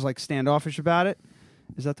kind of was like standoffish about it.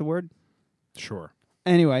 Is that the word? Sure.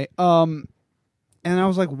 Anyway, and I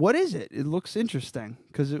was like, what is it? It looks interesting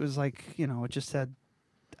because it was like, it just said,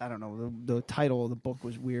 I don't know, the title of the book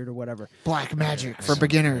was weird or whatever. Black magic for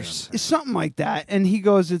beginners. It's something like that. And he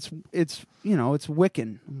goes, it's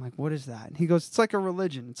Wiccan. I'm like, what is that? And he goes, it's like a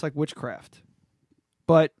religion. It's like witchcraft,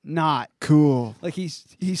 but not. Cool. Like he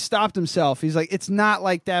stopped himself. He's like, it's not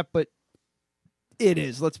like that, but it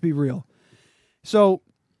is. Let's be real. So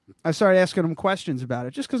I started asking him questions about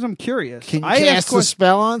it just because I'm curious. Can you cast a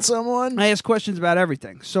spell on someone? I ask questions about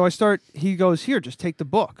everything. So he goes, here, just take the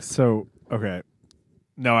book. So, okay.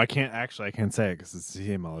 No, I can't say it because it's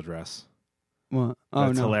the email address. What? Oh,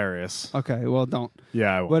 That's no. hilarious. Okay, well, don't.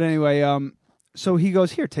 Yeah, I will. But anyway, so he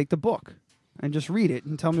goes, here, take the book and just read it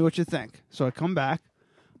and tell me what you think. So I come back.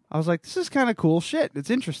 I was like, this is kind of cool shit. It's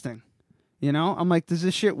interesting. I'm like, does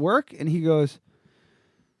this shit work? And he goes,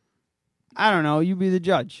 I don't know. You be the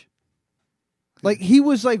judge. Like, he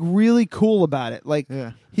was, like, really cool about it. Like,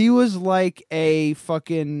 he was like a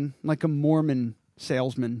fucking, like a Mormon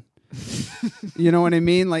salesman. You know what I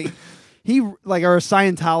mean? Like, or a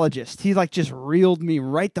Scientologist. He, like, just reeled me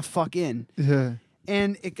right the fuck in. Yeah.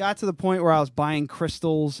 And it got to the point where I was buying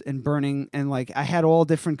crystals and burning, and, like, I had all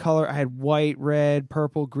different color. I had white, red,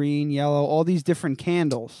 purple, green, yellow, all these different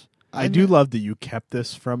candles. I do love that you kept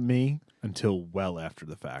this from me until well after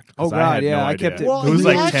the fact. Oh, God, I had yeah, no I idea. kept it. Well, It was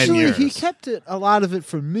like 10 years. He kept a lot of it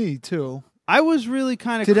from me, too. I was really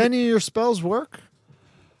kind of... Did any of your spells work?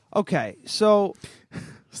 Okay, so...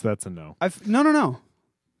 So that's a no. No.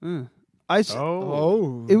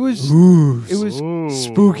 Oh. It was... Ooh, It was... Ooh.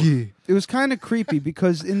 spooky. It was kind of creepy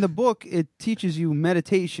because in the book it teaches you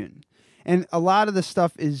meditation, and a lot of the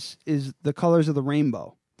stuff is the colors of the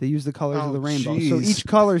rainbow. They use the colors of the rainbow. So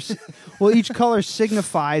jeez. each color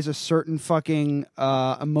signifies a certain fucking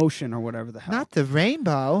emotion or whatever the hell. Not the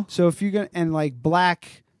rainbow. So if you're gonna and like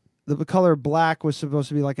black, the color black was supposed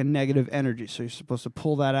to be like a negative energy. So you're supposed to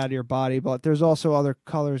pull that out of your body. But there's also other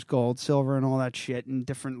colors, gold, silver, and all that shit, and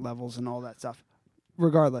different levels and all that stuff.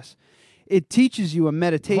 Regardless, it teaches you a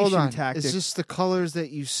meditation Hold on. tactic. Is this the colors that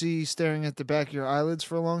you see staring at the back of your eyelids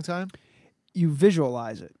for a long time? You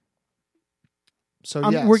visualize it. So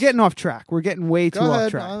yes. We're getting off track. We're getting way too Go off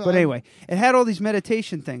ahead. track. But anyway, it had all these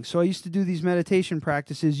meditation things. So I used to do these meditation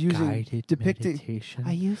practices depicting. meditation.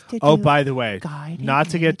 I used to. Oh, do by the way, guided not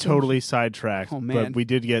to get meditation. totally sidetracked, Oh, man. but we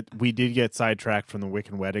did get sidetracked from the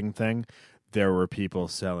Wiccan wedding thing. There were people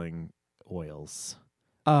selling oils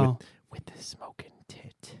Oh, with the smoking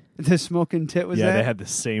tit. the smoking tit was Yeah, that? they had the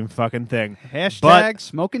same fucking thing, Hashtag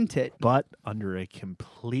smoking tit. but under a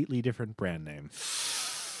completely different brand name.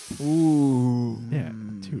 Ooh. Yeah,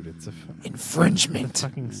 dude, it's a Infringement.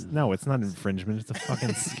 fucking no. It's not infringement. It's a fucking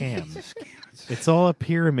scam. It's all a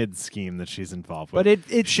pyramid scheme that she's involved with. But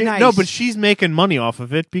it's nice. No, but she's making money off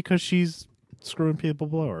of it because she's screwing people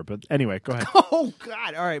below her. But anyway, go ahead. Oh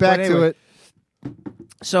God! All right, Back but to anyway. it.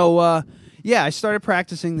 So yeah, I started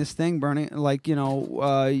practicing this thing, burning. Like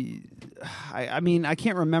I mean, I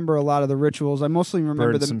can't remember a lot of the rituals. I mostly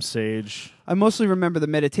remember Burn some sage. I mostly remember the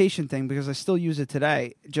meditation thing because I still use it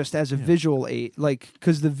today, just as a visual aid. Like,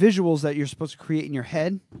 because the visuals that you're supposed to create in your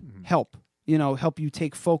head help you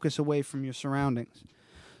take focus away from your surroundings.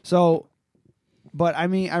 So, but I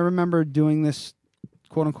mean, I remember doing this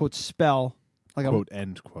quote unquote spell, like Quote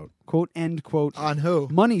end quote. quote end quote On who?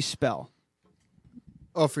 money spell,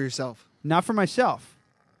 Oh, for yourself. not for myself,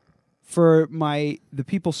 for the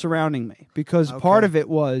people surrounding me, because Okay. part of it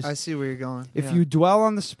was I see where you're going. if Yeah. you dwell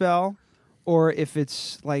on the spell, or if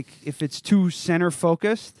it's too center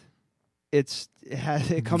focused, it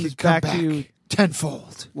comes Come back to you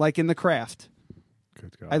tenfold. like in the craft.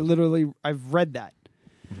 Good God. I've read that.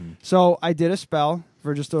 So I did a spell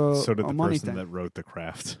for just so did a the money person thing. that wrote the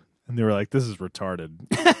craft, and they were like, "This is retarded."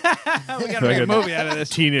 We gotta make a movie out of this.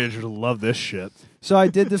 Teenagers love this shit. So I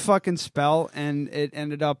did the fucking spell, and it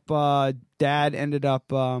ended up. Dad ended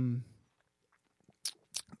up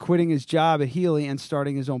quitting his job at Healy and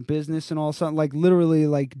starting his own business and all of a sudden, like literally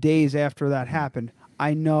like days after that happened.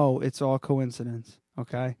 I know it's all coincidence.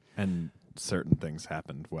 Okay, And certain things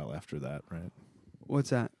happened well after that, right? what's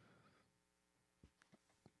that?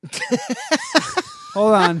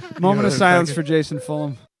 Hold on, moment of silence for Jason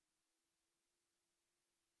Fulham.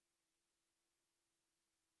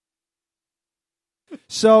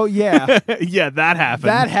 So yeah, Yeah, that happened.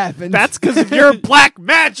 that happened. That's because of your black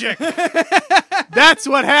magic. That's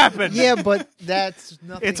what happened. Yeah, but that's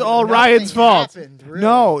nothing. It's all nothing Ryan's fault. happened, really.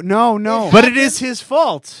 no. But it is his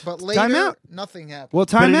fault. But later, Time out. nothing happened. Well, But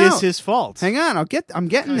time it out. is his fault. Hang on, I'm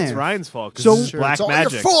getting It's there. Ryan's fault. 'Cause So- this is Sure, black it's all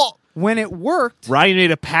magic. your fault. When it worked, Ryan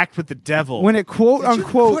made a pact with the devil. when it quote Did you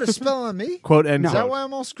unquote put a spell on me? Quote end Is that quote. why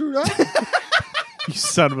I'm all screwed up? You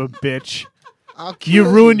son of a bitch. I'll kill You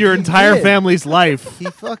ruined your He entire did. family's life. He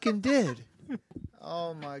fucking did.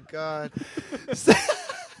 Oh my god.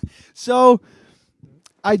 So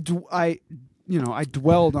I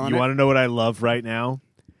dwelled on You it. want to know what I love right now?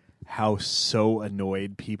 How so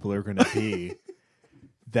annoyed people are going to be.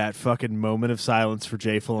 That fucking moment of silence for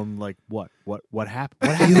Jay Fulham. Like, what happened?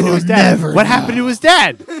 What happened to his dad? never What happened to his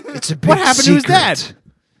dad? It's a big What happened to his secret. dad?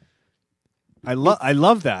 I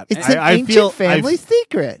love that. It's I, an I ancient feel family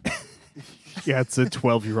secret. Yeah, it's a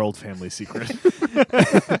 12-year-old family secret.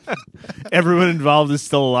 Everyone involved is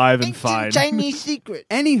still alive and fine. Chinese secret.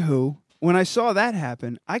 Anywho, when I saw that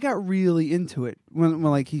happen, I got really into it. When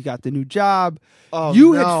like he got the new job, Oh,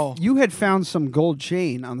 you no. had found some gold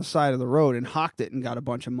chain on the side of the road and hawked it and got a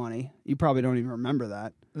bunch of money. You probably don't even remember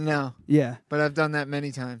that. No, Yeah, but I've done that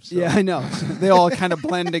many times. So. yeah, I know. They all kind of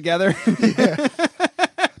blend together. Yeah.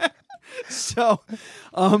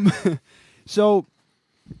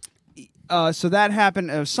 So that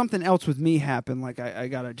happened. Something else with me happened. Like I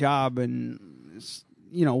got a job and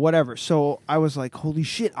whatever. So I was like, holy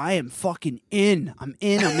shit, I am fucking in. I'm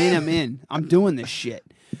in. I'm doing this shit.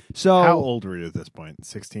 So How old were you at this point?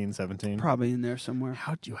 16, 17? probably in there somewhere.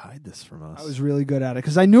 How'd you hide this from us? I was really good at it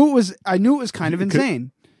because I knew it was kind of You could-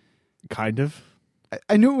 insane. Kind of.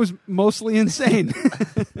 I knew it was mostly insane.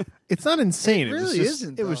 It's not insane. It was really just,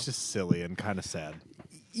 isn't, It was though. just silly and kind of sad.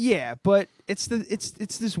 Yeah, but it's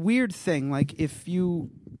this weird thing. Like if you,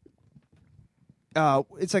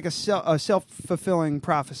 it's like a self-fulfilling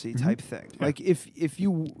prophecy type thing. Yeah. Like if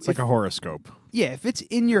you, It's like a horoscope. yeah, if it's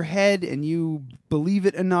in your head and you believe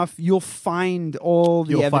it enough, you'll find all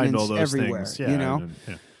the You'll evidence find all those everywhere. things. Yeah, you know.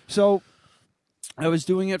 yeah. So I was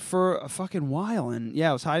doing it for a fucking while, and yeah,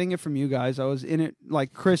 I was hiding it from you guys. I was in it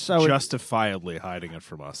like Chris. I would Justifiably hiding it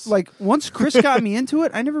from us. like once Chris got me into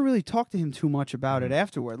it, I never really talked to him too much about it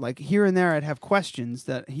afterward. Like here and there, I'd have questions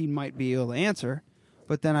that he might be able to answer,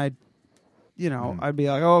 but then I'd be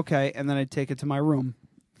like, oh, okay, and then I'd take it to my room,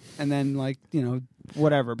 and then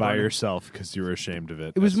whatever by but yourself because you were ashamed of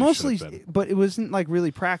it. It was as you mostly, should have been. but it wasn't like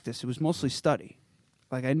really practice. It was mostly study.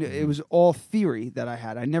 Like I knew it was all theory that I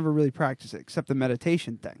had. I never really practiced it except the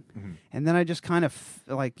meditation thing, and then I just kind of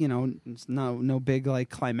it's no big like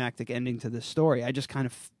climactic ending to this story. I just kind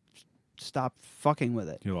of stopped fucking with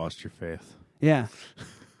it. You lost your faith. Yeah.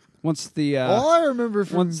 Once the All I remember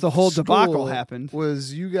from once the whole debacle school happened.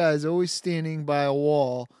 was you guys always standing by a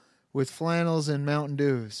wall with flannels and Mountain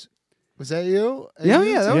Dews. Was that you? yeah,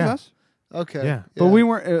 You that too? was Yeah. us. Okay. Yeah. But we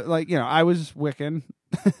weren't I was Wiccan.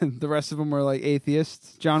 The rest of them were like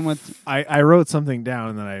atheists. John went. I wrote something down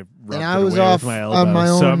and then I rubbed I it was away off with my on elbow. my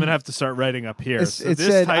So own- I'm gonna have to start writing up here. It's- So it this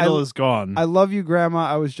said, title is gone. I love you, Grandma.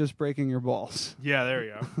 I was just breaking your balls. Yeah, there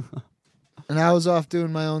you go. And I was off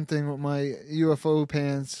doing my own thing with my UFO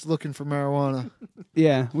pants, looking for marijuana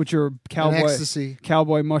Yeah, with your and cowboy ecstasy.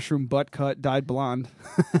 mushroom butt cut, dyed blonde.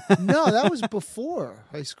 No, that was before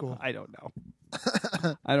high school. I don't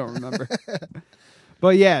know. I don't remember.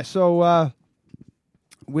 But yeah, so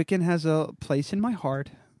Wiccan has a place in my heart.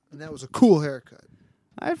 And that was a cool haircut.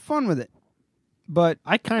 I had fun with it. But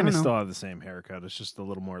I kind I of don't know. still have the same haircut. It's just a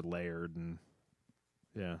little more layered and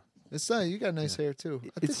yeah. It's not. You got nice hair too. I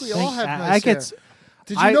It's- think we all have I nice get hair. s-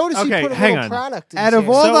 Did you notice okay, he put a hang little on. product in Out his of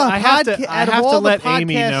hair? all So the I have to, podca- I out of have all to the let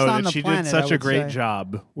Amy podcasts know on that the she planet, did I such a would great say.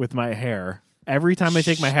 job with my hair. Every time I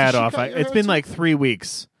take my hat Did she off, cut your it's hair been too? like 3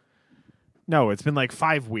 weeks. No, it's been like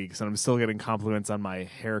 5 weeks, and I'm still getting compliments on my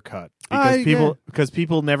haircut because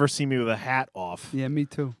people never see me with a hat off. yeah, me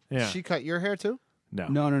too. Yeah, She cut your hair too? no,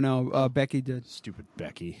 No. Becky did. stupid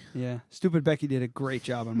Becky. Yeah, stupid Becky did a great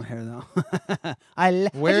job on my hair though.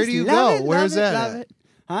 Where do you go? Where's that Love at? it.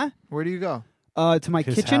 Huh? Where do you go? To my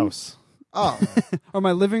His kitchen house. Oh, or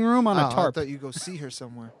my living room on Oh, a tarp. I thought you go see her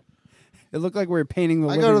somewhere. It looked like we were painting the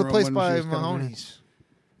I living go to room. the place when by she was coming in. Mahoney's,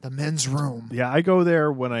 the men's room. Yeah, I go there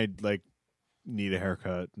when I need a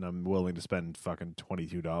haircut, and I'm willing to spend fucking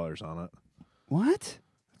 $22 on it. What?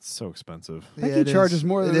 It's so expensive. Yeah, Becky it is. charges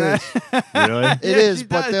more than It that. is. Really? It Yeah, is, she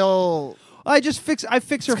but does. they'll. I fix her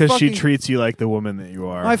Because fucking. she treats you like the woman that you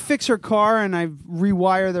are. I fix her car and I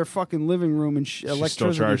rewire their fucking living room and she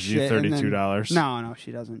electricity. still charges you shit, and then- $32. No,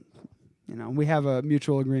 she doesn't. We have a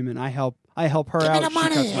mutual agreement. I help her out.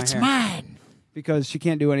 She cuts my hair mine. because she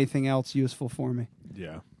can't do anything else useful for me.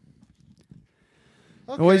 Yeah.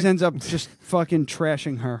 Okay. Always ends up just fucking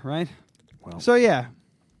trashing her, right? Well. So yeah.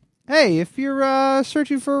 Hey, if you're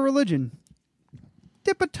searching for a religion,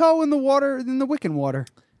 dip a toe in the water, in the Wiccan water.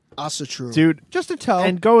 Also true. Dude, Just a toe.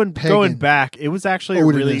 and going Pagan. back, it was actually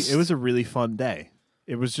Odinist. it was a really fun day.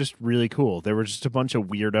 It was just really cool. There were just a bunch of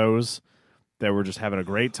weirdos that were just having a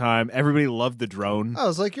great time. Everybody loved the drone. Oh, it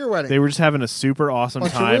was like your wedding. They were just having a super awesome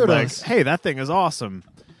Bunch of time. Like, weirdos. hey, that thing is awesome.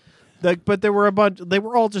 Like, but there were a bunch. They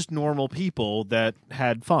were all just normal people that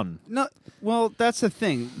had fun. No, well, that's the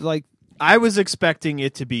thing. Like, I was expecting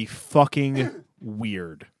it to be fucking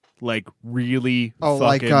weird, like really.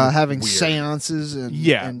 like fucking having weird. seances and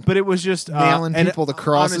Yeah, but it was just nailing and people to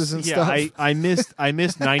crosses honestly, and stuff. I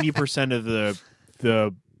missed 90% of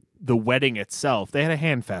the wedding itself. They had a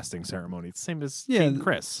hand fasting ceremony. It's the same as King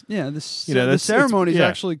Chris. yeah, You know, the that's- ceremony is yeah.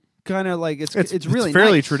 actually kind of like it's really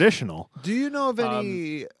fairly nice. traditional. Do you know of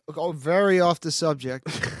any? Very off the subject.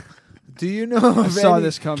 Do you know I of saw any?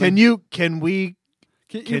 this coming. Can you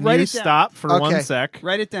write it down? stop for Okay. 1 sec?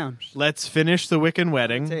 Write it down. Let's finish the Wiccan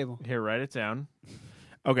wedding. Table. Here, write it down.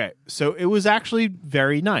 Okay, so it was actually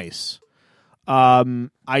very nice.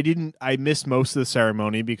 I missed most of the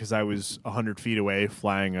ceremony because I was 100 feet away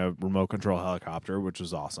flying a remote control helicopter, which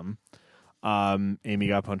was awesome. Amy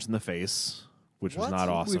got punched in the face, which was What? not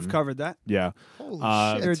awesome. We've covered that. Yeah. Holy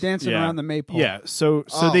They were shit! dancing Yeah. around the maypole. Yeah, so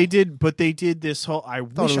Oh. they did, but they did this whole. I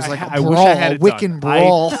Thought wish it was I like had, a I brawl, wish I had a it Wiccan done.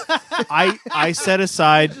 brawl. I set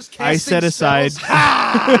aside. I set aside.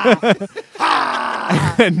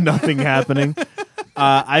 And nothing happening.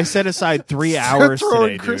 I set aside 3 hours Throwing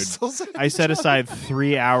today, dude. crystals at I set aside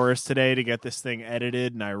 3 hours today to get this thing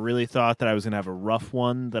edited, and I really thought that I was going to have a rough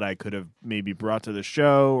one that I could have maybe brought to the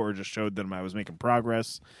show or just showed them I was making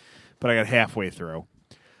progress. But I got halfway through.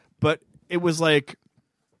 But it was like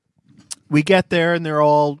we get there and they're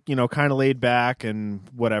all, kind of laid back and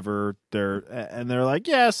whatever. They're like,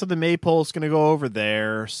 yeah, so the maypole's going to go over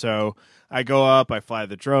there. So I go up, I fly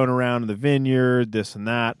the drone around in the vineyard, this and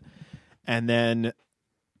that. And then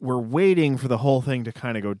we're waiting for the whole thing to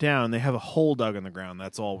kind of go down. They have a hole dug in the ground.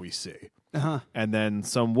 That's all we see. Uh-huh. And then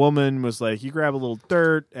some woman was like, you grab a little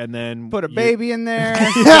dirt and then Put a you- baby in there.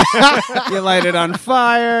 You light it on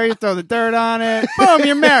fire. You throw the dirt on it. Boom,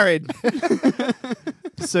 you're married.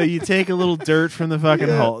 So you take a little dirt from the fucking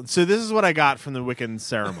hole. So this is what I got from the Wiccan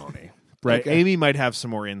ceremony. Right, Okay. Amy might have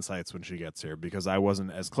some more insights when she gets here because I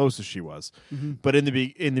wasn't as close as she was. Mm-hmm. But in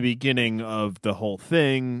the beginning of the whole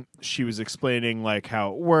thing, she was explaining like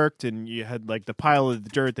how it worked, and you had like the pile of the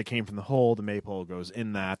dirt that came from the hole. The maypole goes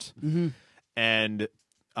in that, and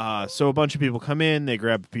so a bunch of people come in, they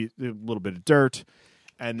grab a little bit of dirt,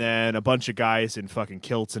 and then a bunch of guys in fucking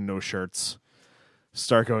kilts and no shirts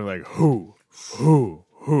start going like who,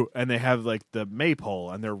 and they have like the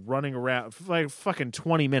maypole and they're running around for like fucking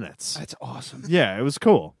 20 minutes. That's awesome. Yeah, it was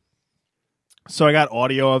cool. So I got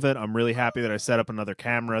audio of it. I'm really happy that I set up another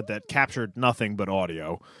camera that captured nothing but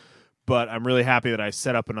audio. But I'm really happy that I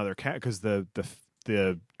set up another because the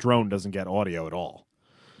drone doesn't get audio at all.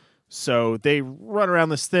 So they run around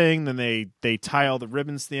this thing, then they tie all the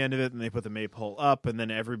ribbons to the end of it, and they put the maypole up, and then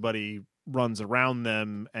everybody runs around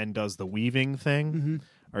them and does the weaving thing. Mm-hmm.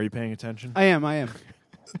 Are you paying attention? I am.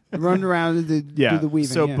 Run around and do the weaving.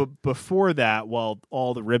 So yeah. before that, while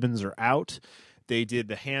all the ribbons are out, they did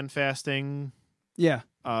the hand fasting yeah.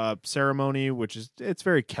 ceremony, which it's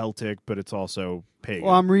very Celtic, but it's also pagan.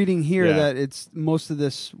 Well, I'm reading here Yeah. that it's most of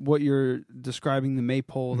this, what you're describing, the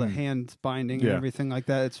maypole, the hand binding, and Yeah. everything like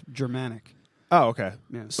that, it's Germanic. Oh, okay.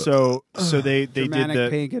 Yeah. So they Germanic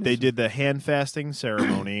paganism. they did the hand fasting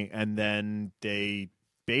ceremony, and then they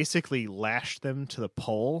basically lashed them to the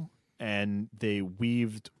pole, and they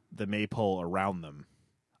weaved the maypole around them.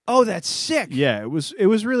 Oh, that's sick. Yeah, it was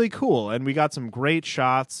really cool, and we got some great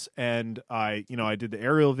shots. And I did the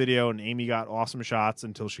aerial video, and Amy got awesome shots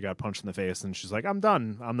until she got punched in the face, and she's like, "I'm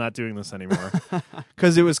done. I'm not doing this anymore."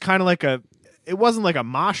 Because it was kind of like it wasn't like a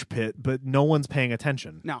mosh pit, but no one's paying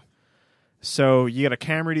attention. No. So you got a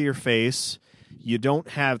camera to your face. You don't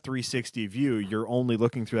have 360 view. You're only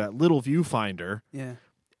looking through that little viewfinder. Yeah.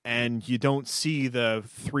 And you don't see the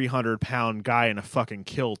 300-pound guy in a fucking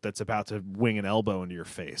kilt that's about to wing an elbow into your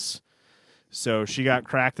face. So she got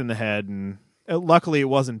cracked in the head, and luckily it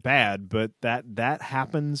wasn't bad, but that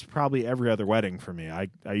happens probably every other wedding for me. I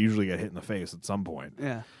usually get hit in the face at some point.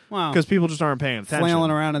 Yeah. Wow. Because people just aren't paying attention. Flailing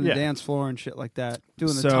around on the Yeah. dance floor and shit like that.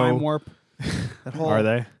 Doing the So- time warp. That whole, Are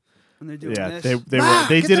they? when they're doing Yeah, this. they Ma,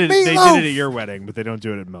 did get the it. They did meatloaf! it at your wedding, but they don't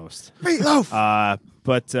do it at most. Meatloaf.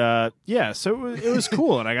 But yeah, so it was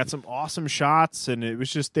cool, and I got some awesome shots, and it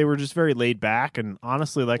was they were just very laid back, and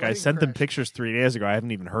honestly, like I Wedding sent them crash. pictures 3 days ago. I haven't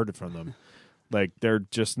even heard it from them. Like they're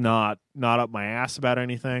just not up my ass about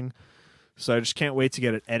anything. So I just can't wait to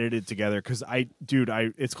get it edited together because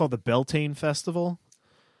it's called the Beltane Festival.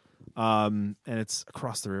 And it's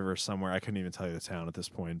across the river somewhere. I couldn't even tell you the town at this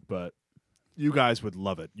point, but you guys would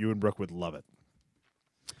love it. You and Brooke would love it.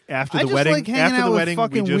 After the wedding, like hanging out with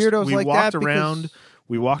fucking weirdos we like walked that around. because-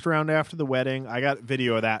 We walked around after the wedding. I got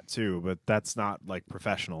video of that too, but that's not like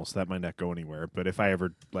professional, so that might not go anywhere. But if I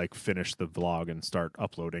ever like finish the vlog and start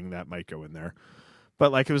uploading, that might go in there.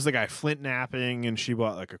 But like it was the guy flint napping, and she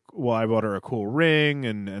bought I bought her a cool ring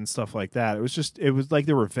and stuff like that. It was like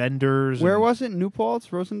there were vendors. Where was it? New Paltz,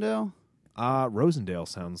 Rosendale? Rosendale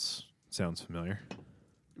sounds familiar.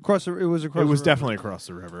 It was across. It the was river. definitely across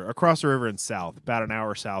the river and south, about an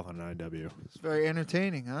hour south on IW. It's very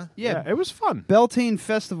entertaining, huh? Yeah, it was fun. Beltane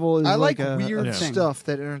Festival is I like a weird a thing. stuff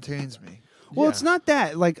that entertains me. Well, it's not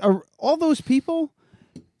that. Like all those people,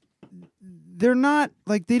 they're not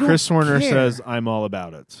like they don't. Chris Horner care. says I'm all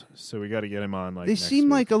about it, so we got to get him on. Like They next seem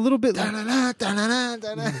week. like a little bit. Da-na-na, da-na-na,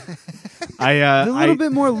 da-na. They're a little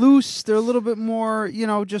bit more loose. They're a little bit more,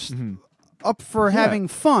 just up for having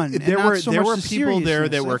fun. and There not were so there much were the people there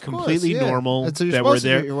that seriousness. were Of course, completely yeah. normal. That's what you're that were supposed to do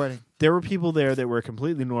there. at your wedding. There were people there that were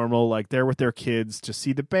completely normal, like there with their kids to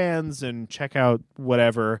see the bands and check out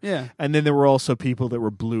whatever. Yeah. And then there were also people that were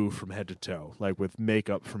blue from head to toe, like with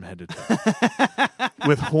makeup from head to toe,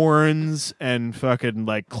 with horns and fucking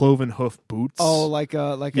like cloven hoof boots. Oh,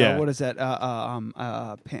 Yeah. what is that?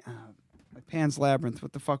 Pan's Labyrinth.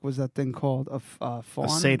 What the fuck was that thing called? A faun? A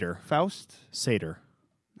satyr. Faust? Satyr.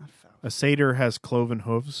 Not Faust. A satyr has cloven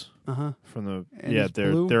hooves Uh-huh. from the And it's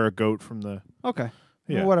they're blue? they're a goat from the Okay.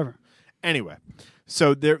 Yeah. Well, whatever. Anyway,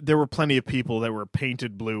 so there were plenty of people that were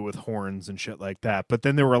painted blue with horns and shit like that. But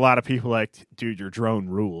then there were a lot of people like, dude, your drone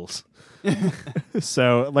rules.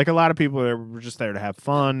 So like a lot of people were just there to have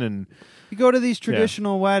fun and You go to these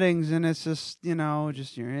traditional weddings, and it's just,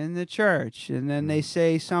 just you're in the church, and then they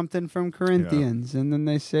say something from Corinthians, and then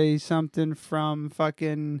they say something from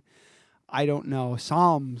fucking, I don't know,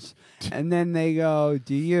 Psalms. And then they go,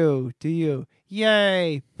 do you,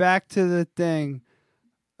 yay, back to the thing.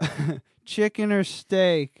 Chicken or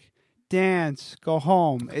steak, dance, go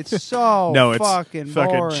home. It's so no, it's fucking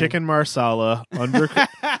boring. chicken marsala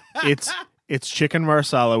it's chicken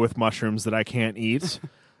marsala with mushrooms that I can't eat,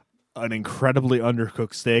 an incredibly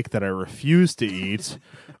undercooked steak that I refuse to eat,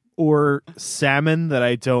 or salmon that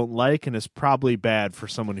I don't like and is probably bad for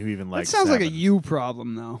someone who even That likes sounds like a salmon. you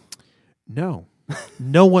problem, though. No.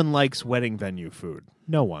 No one likes wedding venue food.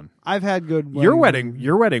 No one. I've had good Your wedding.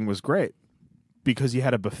 wedding was great because you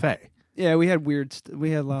had a buffet. Yeah, we had weird.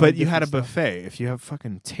 We had a lot. But of you had a different stuff. buffet. If you have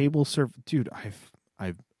fucking table serve, dude,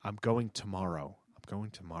 I'm going tomorrow.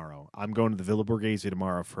 I'm going to the Villa Borghese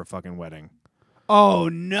tomorrow for a fucking wedding. Oh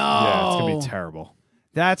no! Yeah, it's gonna be terrible.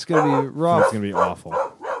 That's gonna be rough. It's gonna be awful.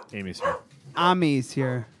 Amy's here. Ami's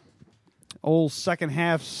here. Old second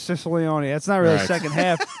half Cicilioni. That's not really Right. second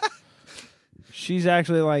half. She's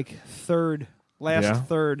actually like third, last Yeah?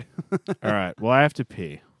 third. All right. Well, I have to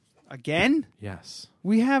pee. Again? Yes.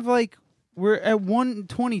 We're at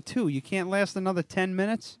 1:22. You can't last another 10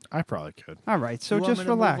 minutes. I probably could. All right, so You want just me to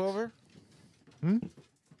move relax. over?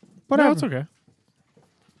 Whatever. No, it's okay.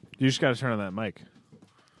 You just got to turn on that mic.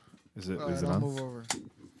 Is it? All Is right, it I'll on? move over.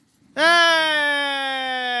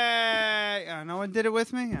 Hey! No one did it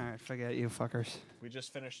with me. All right, forget you fuckers. We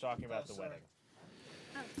just finished talking about the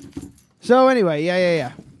wedding. So anyway,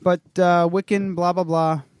 yeah. But Wiccan, blah blah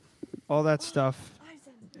blah, all that stuff.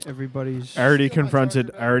 Everybody's. I already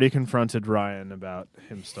confronted Ryan about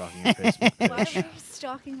him stalking his Facebook Why page. are you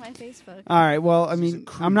stalking my Facebook? All right. Well, I mean,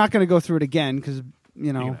 I'm not going to go through it again because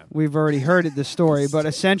can have it. we've already heard it, the story. But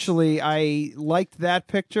essentially, I liked that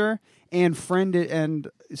picture and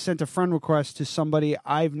sent a friend request to somebody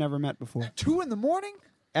I've never met before 2 in the morning?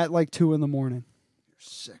 at like 2 a.m. You're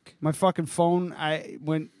sick. My fucking phone,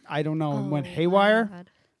 went Oh, haywire. my God.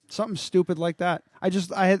 Something stupid like that. I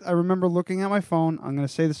remember looking at my phone. I'm going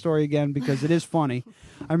to say the story again because it is funny.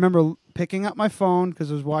 I remember picking up my phone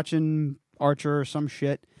because I was watching Archer or some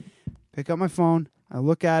shit. Pick up my phone. I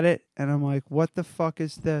look at it and I'm like, what the fuck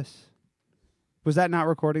is this? Was that not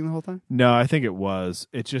recording the whole time? No, I think it was.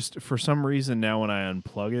 It just, for some reason, now when I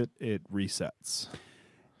unplug it, it resets.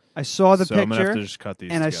 I saw the so I'm gonna picture have to just cut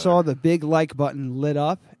these and I together. saw the big like button lit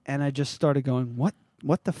up and I just started going, what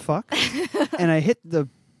the fuck? And I hit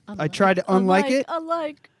I tried to unlike it.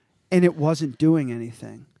 Unlike. And it wasn't doing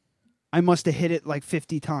anything. I must have hit it like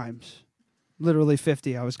 50 times. Literally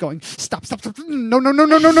 50. I was going, stop. No.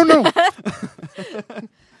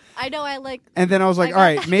 I know I like. And then I was like, I all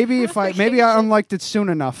right, got maybe I notification. unliked it soon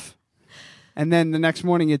enough. And then the next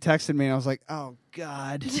morning you texted me and I was like, oh,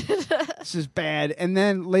 God. This is bad. And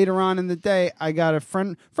then later on in the day, I got a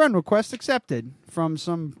friend request accepted from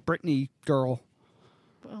some Britney girl.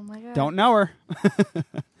 Oh my god. Don't know her.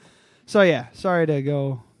 So yeah, sorry to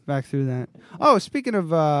go back through that. Oh, speaking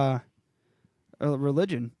of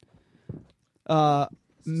religion,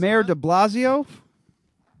 Mayor de Blasio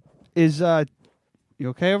is you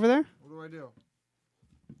okay over there? What do I do?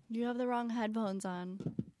 You have the wrong headphones on.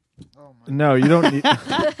 Oh my No, you don't need.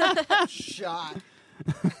 shot.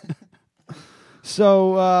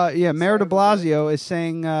 So yeah, Mayor de Blasio is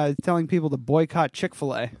saying telling people to boycott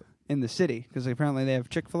Chick-fil-A in the city because apparently they have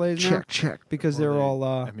Chick-fil-A's now. Check. Because they're all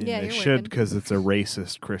I mean, Yeah, they you're should working. because it's a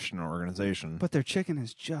racist Christian organization. but their chicken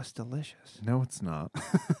is just delicious. No, it's not.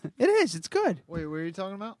 It is. It's good. Wait, what are you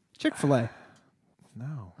talking about? Chick-fil-A.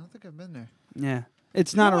 No. I don't think I've been there. Yeah.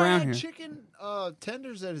 It's not You know, I around had here. chicken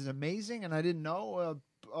tenders that is amazing, and I didn't know.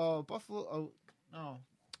 Buffalo. Oh, no.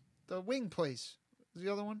 The wing place. Was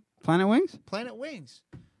the other one? Planet Wings? Planet Wings.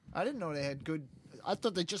 I didn't know they had good. I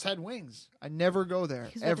thought they just had wings. I never go there.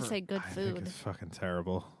 He's about Ever. to say good I think food. it's fucking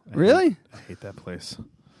terrible. Really? I hate that place.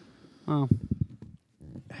 Oh.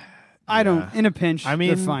 I don't. In a pinch, I they're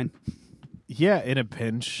mean- fine. Yeah, in a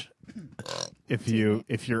pinch, if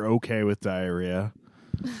you're okay with diarrhea.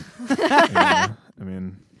 Yeah, I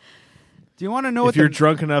mean, Do you want to know if what you're the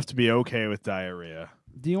drunk enough to be okay with diarrhea,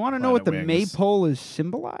 Do you want to know what the Planet Wings. maypole is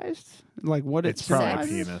symbolized? Like what it's it probably Sex?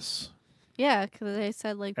 penis. Yeah, because they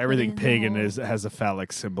said like Everything put it in the pagan hole. has a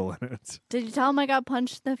phallic symbol in it. Did you tell him I got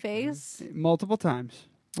punched in the face? multiple times.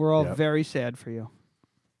 We're all Yep. very sad for you.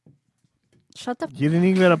 Shut the. You didn't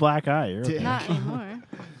even get a black eye. You're okay. Not anymore.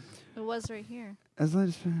 It was right here. As long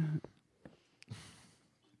as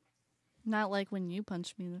Not like when you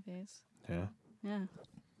punched me in the face. Yeah, Yeah.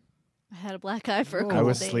 I had a black eye for a Oh. couple I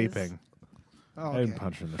was days. sleeping. Oh, I didn't okay.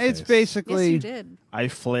 punch her in the it's face. basically Yes, you did. I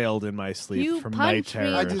flailed in my sleep You from night punched me.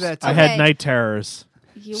 terrors. I do that too. I had Okay. night terrors.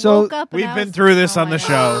 You So, woke up. And We've I been was- through this Oh on my the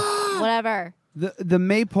God. show. Whatever. the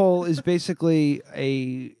maypole is basically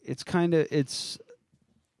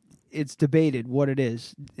it's debated what it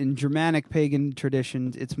is. In Germanic pagan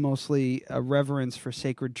traditions, it's mostly a reverence for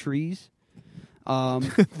sacred trees.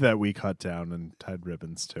 That we cut down and tied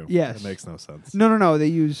ribbons to. Yes. That makes no sense. No. They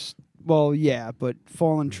use but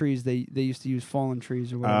fallen trees. They used to use fallen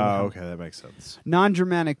trees or whatever. the Oh, hell. okay, that makes sense.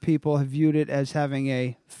 Non-Germanic people have viewed it as having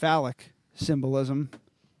a phallic symbolism.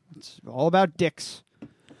 It's all about dicks,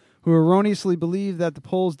 who erroneously believe that the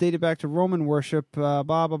poles dated back to Roman worship. Blah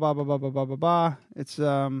blah blah blah blah blah blah blah blah. It's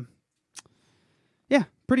yeah,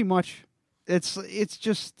 pretty much. It's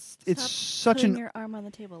just it's Stop such putting an your arm on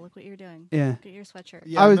the table. Look what you're doing. yeah. Look at your sweatshirt.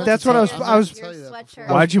 Yeah, I was- meant that's to what tell I was- you- I meant was- to tell you that Sweatshirt. before.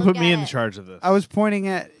 Why'd you Look put me at in it. charge of this? I was pointing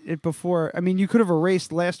at it before. I mean, you could have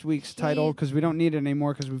erased last week's title He- because we don't need it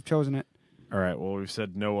anymore because we've chosen it. All right, well, we've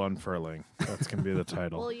said no unfurling. That's going to be the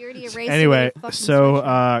title. Well, you already erased it with Anyway, your fucking so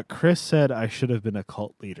sweatshirt. Chris said I should have been a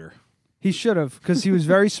cult leader. He should have because he was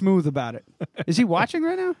very smooth about it. Is he watching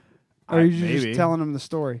right now? Or are you maybe. just telling him the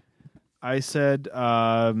story? I said,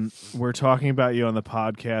 we're talking about you on the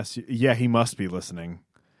podcast. Yeah, he must be listening.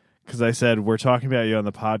 Because I said, we're talking about you on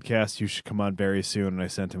the podcast. You should come on very soon. And I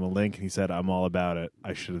sent him a link, and he said, I'm all about it.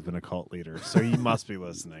 I should have been a cult leader. So he must be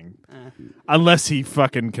listening. Unless he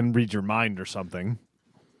fucking can read your mind or something.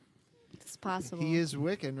 It's possible. He is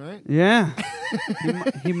Wiccan, right? Yeah.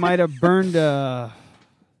 he might have burned a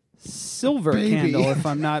silver Baby. candle, if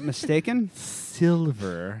I'm not mistaken.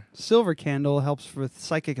 Silver. Silver candle helps with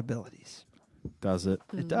psychic abilities. Does it?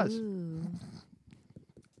 It does. Ooh. What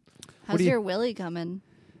How's do you- your willy coming?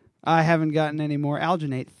 I haven't gotten any more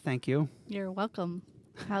alginate, thank you. You're welcome.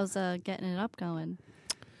 How's getting it up going?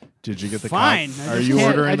 Did you get the Fine. cock? I Are just you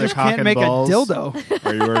can't- ordering I the just cock can't and make balls? a dildo.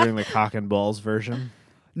 Are you ordering the cock and balls version?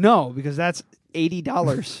 No, because that's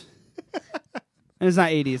 $80. And it's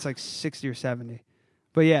not 80, it's like 60 or 70.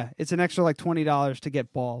 But yeah, it's an extra like $20 to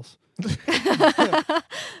get balls.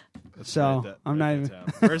 So, I'm not even-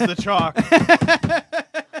 Where's the chalk?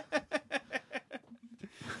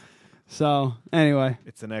 So, anyway,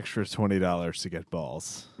 It's an extra $20 to get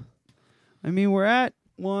balls. I mean, we're at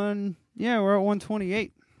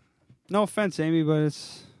 128. No offense, Amy, but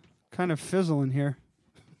it's kind of fizzling here.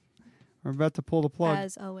 We're about to pull the plug.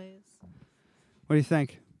 As always. What do you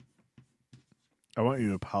think? I want you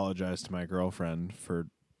to apologize to my girlfriend for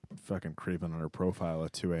fucking creeping on her profile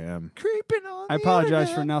at 2 a.m. Creeping on. I the apologize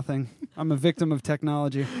for internet. nothing. I'm a victim of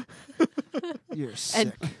technology. You're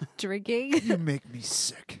sick. And drinking? You make me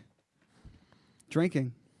sick.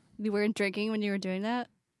 Drinking. You weren't drinking when you were doing that?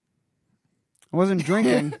 I wasn't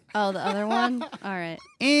drinking. Oh, the other one? All right.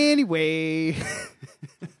 Anyway.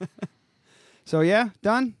 So, yeah,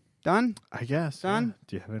 done? Done? I guess. Done? Yeah.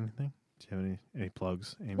 Do you have anything? Do you have any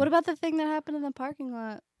plugs? Amy? What about the thing that happened in the parking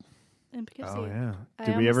lot in Poughkeepsie? Oh yeah. I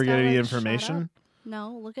Did we ever almost get got, any like, shot information? up.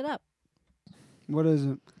 No, look it up. What is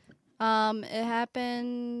it? It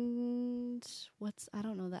happened. I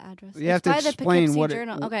don't know the address. You have It's to by the explain Poughkeepsie what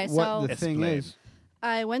Journal. Okay, what so the thing Explain. is.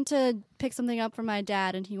 I went to pick something up for my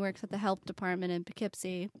dad, and he works at the health department in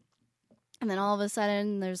Poughkeepsie. And then all of a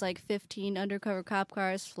sudden, there's like 15 undercover cop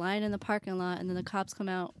cars flying in the parking lot, and then the cops come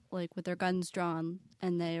out like with their guns drawn,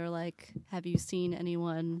 and they are like, "Have you seen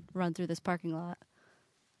anyone run through this parking lot?"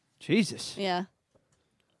 Jesus. Yeah.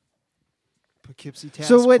 Poughkeepsie Task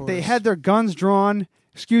So wait, they Force. had their guns drawn.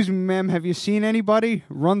 Excuse me, ma'am, have you seen anybody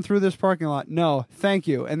run through this parking lot? No, thank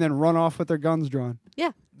you. And then run off with their guns drawn.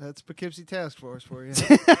 Yeah. That's Poughkeepsie Task Force for you.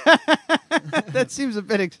 That seems a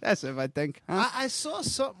bit excessive, I think. Huh? I saw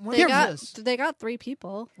something. When They was got this? 3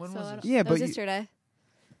 people. When so was I this? don't- Yeah, that but was you- yesterday.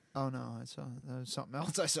 Oh no, I saw. That was something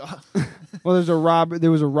else I saw. Well,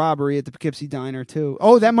 there was a robbery at the Poughkeepsie Diner, too.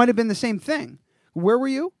 Oh, that might have been the same thing. Where were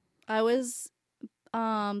you? I was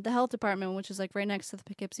the health department, which is like right next to the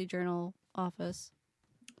Poughkeepsie Journal office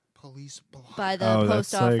Police block. by the Oh,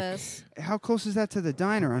 post that's like- office. How close is that to the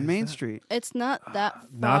diner on Main Street? It's not that far.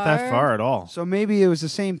 Not that far at all. So maybe it was the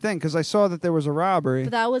same thing, because I saw that there was a robbery.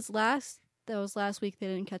 But that was last week. They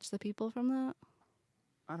didn't catch the people from that.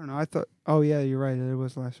 I don't know. I thought, oh, yeah, you're right. It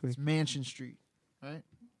was last week. It's Mansion Street, right?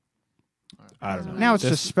 I don't know. Now it's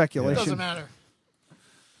This- just speculation. Doesn't matter.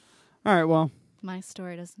 All right, well, My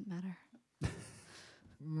story doesn't matter.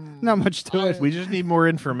 not much to it. We just need more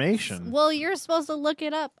information. Well, you're supposed to look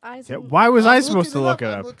it up. Yeah, why was I I'm supposed to looking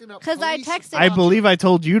look it up? Because I Police- texted I him. believe I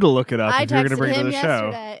told you to look it up I if you were going to texted bring it to him the show.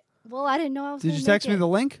 yesterday. Well, I didn't know I was Did gonna you text make me it. the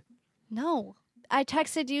link? No. I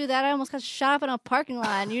texted you that I almost got shot up in a parking lot,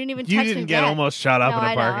 and you didn't even You text didn't me get back. almost shot up no, in a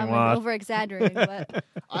I know. parking I'm lot. over exaggerating, but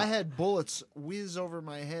I had bullets whiz over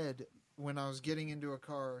my head when I was getting into a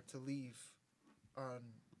car to leave on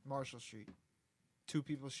Marshall Street. 2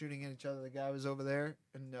 people shooting at each other. The guy was over there,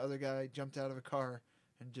 and the other guy jumped out of a car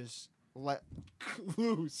and just let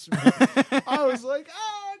loose. I was like,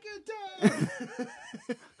 "Oh, good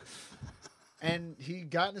time!" And he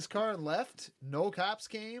got in his car and left. No cops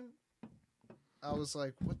came. I was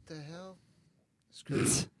like, "What the hell?" It's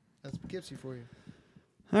crazy. That's Poughkeepsie for you.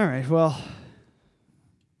 All right, well,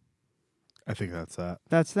 I think that's that.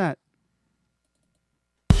 that's that.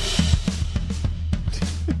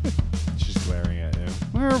 She's glaring at you.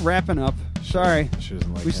 We're wrapping up. Sorry. She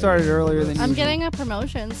doesn't like We started hanging out earlier with than us. I'm usual. getting a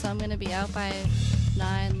promotion, so I'm going to be out by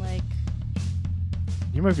 9, like,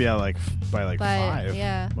 You might be out by 5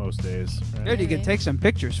 yeah. most days. Right? Good, you can take some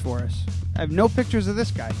pictures for us. I have no pictures of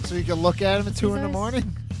this guy. So you can look at him at 2 in the Jesus.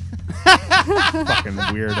 morning. Fucking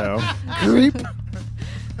weirdo. Creep.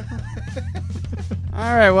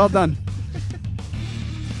 All right, well done.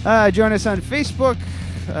 Join us on Facebook,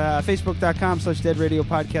 facebook.com/Dead Radio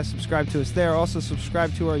Podcast. Subscribe to us there. Also,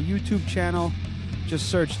 subscribe to our YouTube channel. Just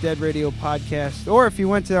search Dead Radio Podcast. Or if you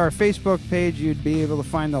went to our Facebook page, you'd be able to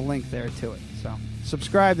find the link there to it. So,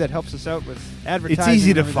 subscribe. That helps us out with advertising. It's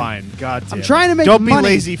easy and to everything. find. God damn I'm it. trying to make Don't be money.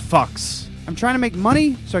 lazy fucks. I'm trying to make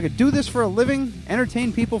money so I could do this for a living,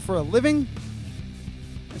 entertain people for a living,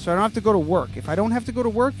 so I don't have to go to work. If I don't have to go to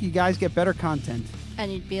work, you guys get better content.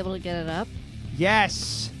 And you'd be able to get it up.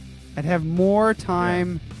 Yes. I'd have more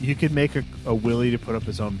time. You could make a Willie to put up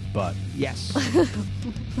his own butt. Yes.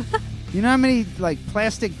 You know how many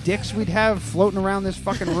plastic dicks we'd have floating around this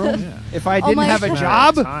fucking room Yeah. if I Oh didn't my have a God.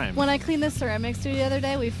 job? Time. When I cleaned the ceramic studio the other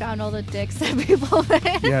day, we found all the dicks that people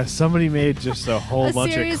made. Yeah, somebody made just a whole A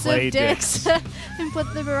bunch series of clay of dicks and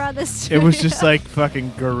put them around the It studio. was just like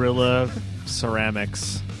fucking gorilla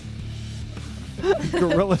ceramics.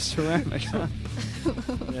 Gorilla ceramics. Huh?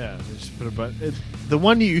 Yeah, they just put a bunch. The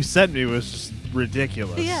one you sent me was just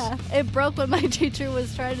ridiculous. Yeah, it broke when my teacher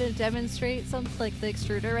was trying to demonstrate something like the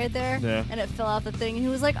extruder right there, Yeah. and it fell out the thing. And he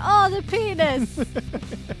was like, "Oh, the penis!"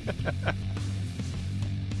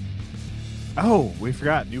 Oh, we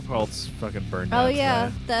forgot. New Paltz fucking burned down. Oh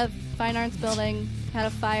yeah, today. the fine arts building had a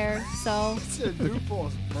fire. So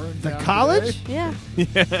Newport's burned The down college? today.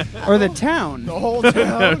 yeah, Or the town? The whole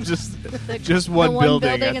town. just the, just one the building.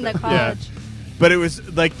 building in the Yeah. college. But it was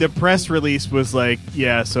like the press release was like,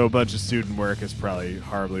 yeah, so a bunch of student work is probably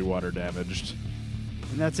horribly water damaged.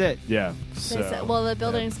 And that's it. Yeah. They So, said, well, the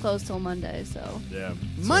building's closed till Monday, so yeah.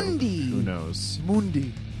 So, Monday. who knows?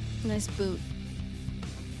 Mundi. nice boot.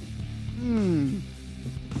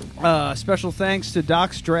 Special thanks to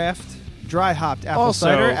Doc's Draft, dry hopped apple Also,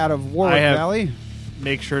 cider out of Warwick I have- Valley,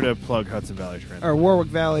 Make sure to plug Hudson Valley Transit. or Warwick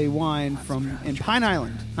Valley wine from in Pine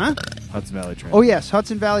Island, huh? Hudson Valley Transit. Oh yes,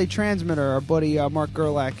 Hudson Valley Transmitter. Our buddy Mark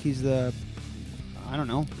Gerlach. He's the I don't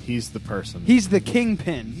know. He's the person. He's the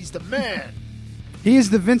kingpin. He's the man. He is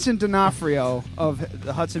the Vincent D'Onofrio of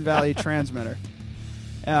the Hudson Valley Transmitter.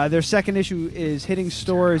 Their second issue is hitting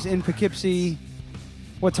stores in Poughkeepsie.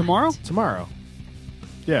 What, tomorrow? Tomorrow.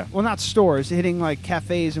 Yeah. Well, not stores. Hitting like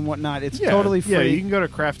cafes and whatnot. It's Yeah, totally free. Yeah, you can go to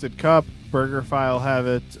Crafted Cup, BurgerFi will have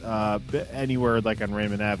it, anywhere like on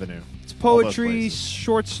Raymond Avenue. It's All those poetry, places.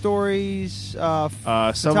 short stories, Some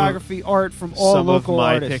photography, art from all some local of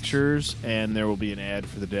my artists. pictures, and there will be an ad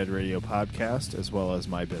for the Dead Radio podcast, as well as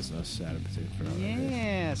my business, Adam Potato.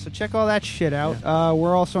 Yeah, so check all that shit out.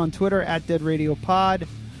 We're also on Twitter at Dead Radio Pod.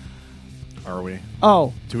 Are we?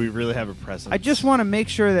 Oh, Do we really have a presence? I just want to make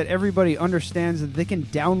sure that everybody understands that they can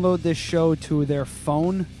download this show to their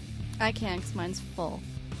phone. I can't because mine's full.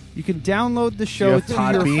 You can download the show have to your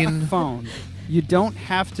Podbean? phone. You don't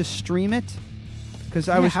have to stream it. Because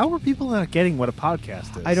how are people not getting what a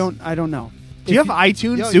podcast is? I don't know. Do you have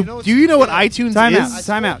iTunes? Yo, do you know what's- do you know what yeah. iTunes Time out. is?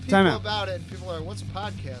 Time out, I told time people out. about it, and people are like, "What's a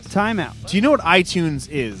podcast?" Time out. Do you know what iTunes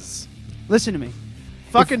is? Listen to me.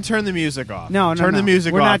 Fucking turn the music off. No, turn the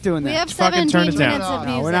music We're off. not doing that. We have Fucking 17 turn it down. minutes of No,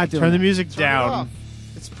 music. we're not doing Turn the that. music Turn it down. off.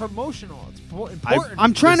 It's promotional. It's important.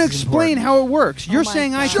 I'm trying to This is explain important. how it works. You're my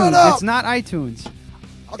saying God. iTunes. Shut up! It's not iTunes.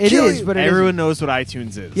 I'll It kill is, you. but it Everyone isn't. knows what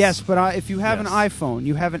iTunes is. Yes, but if you have an Yes. iPhone,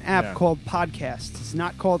 you have an app Yeah. called Podcasts. It's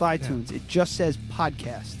not called iTunes. It just says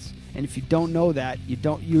Podcasts. And if you don't know that,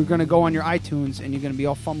 you're going to go on your iTunes and you're going to be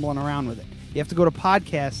all fumbling around with it. You have to go to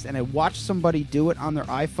Podcasts, and I watched somebody do it on their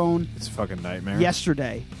iPhone It's a fucking nightmare.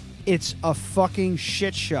 yesterday. It's a fucking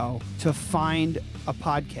shit show to find a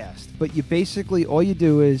podcast. But you basically, all you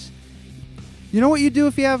do is, you know what you do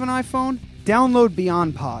if you have an iPhone? Download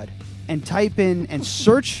Beyond Pod and type in and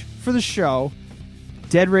search for the show,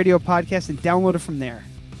 Dead Radio Podcast, and download it from there.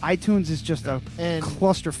 iTunes is just a And-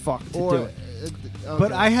 clusterfuck to Or, do it.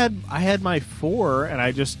 But I had my 4, and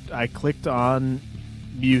I clicked on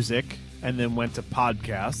music and then went to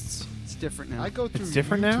podcasts. It's different now. I go through. It's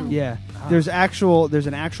different now? YouTube. Yeah, there's an actual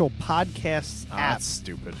podcasts Oh, app, that's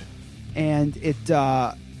stupid. and it.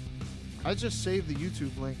 I just save the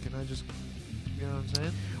YouTube link and I just, you know what I'm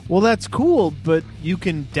saying? Well, that's cool, but you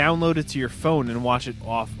can download it to your phone and watch it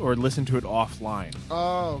off or listen to it offline.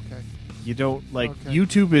 Oh, okay, You don't like Okay.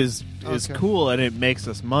 YouTube is Okay. cool and it makes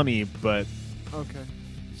us money, but okay.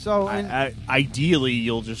 So ideally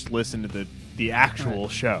you'll just listen to the actual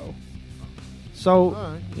show. So All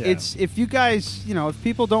right. Yeah. it's if you guys, if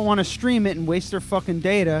people don't want to stream it and waste their fucking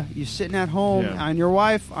data, you're sitting at home Yeah. on your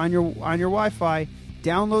Wi-Fi,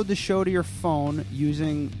 download the show to your phone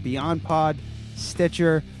using Beyond Pod,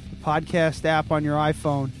 Stitcher, the podcast app on your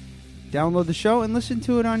iPhone. Download the show and listen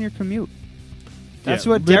to it on your commute. That's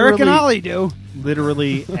Yeah, what Derek and literally- Ollie do.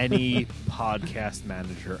 Literally any podcast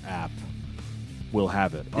manager app will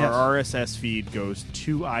have it. Yes. Our RSS feed goes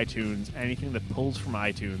to iTunes. Anything that pulls from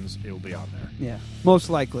iTunes, it will be on there. Yeah, most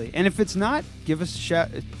likely. And if it's not, give us a shout.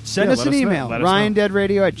 Send Yeah, us let an us know. email. Let us know.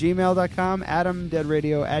 RyanDeadRadio@gmail.com,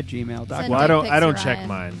 AdamDeadRadio@gmail.com. Send Well, dick I don't pics to check Ryan.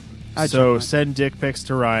 mine. I check So mine. send dick pics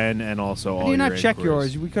to Ryan and also all do you your not check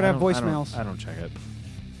inquiries. yours? We could I have don't- voicemails. I don't check it.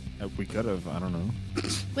 We could have. I don't know.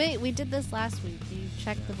 Wait, we did this last week. You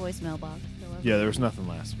checked the voicemail box. Yeah, there was nothing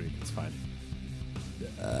last week. It's fine.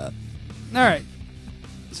 All right.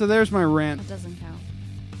 So there's my rant. It doesn't count.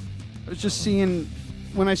 I was just seeing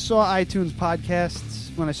when I saw iTunes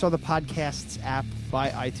podcasts, when I saw the podcasts app by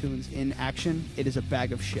iTunes in action, it is a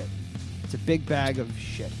bag of shit. It's a big bag of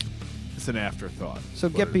shit. It's an afterthought. So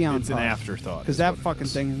get beyond It's an Pod. afterthought. Because is that what it fucking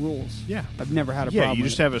is. thing rules. Yeah. I've never had a Yeah, problem. you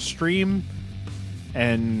with just it. have a stream,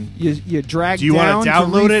 and You drag do you down want to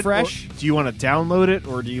download to it? refresh. Do you want to download it,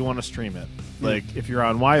 or do you want to stream it? Like, if you're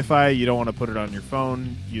on Wi-Fi, you don't want to put it on your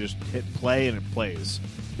phone. You just hit play, and it plays.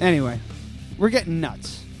 Anyway, we're getting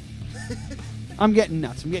nuts. I'm getting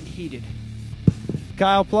nuts. I'm getting heated.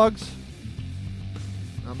 Kyle plugs.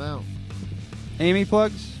 I'm out. Amy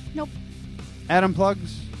plugs. Nope. Adam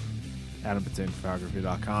plugs.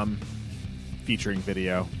 AdamPatinPhotography.com, featuring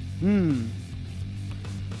video, Hmm.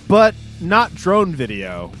 but not drone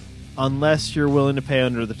video, unless you're willing to pay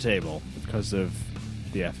under the table because of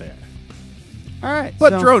the FAA. All right.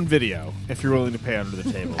 But so, drone video, if you're willing to pay under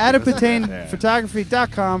the table.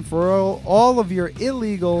 AdamPatinPhotography.com for all of your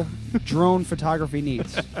illegal drone photography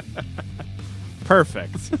needs.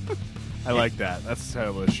 Perfect. I like that. That's the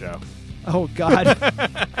title of the show. Oh, God.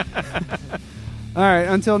 All right.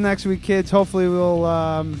 Until next week, kids. Hopefully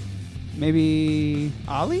we'll maybe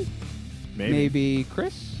Ollie? Maybe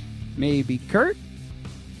Chris? Maybe Kurt?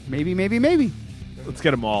 Maybe. Let's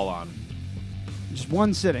get them all on. Just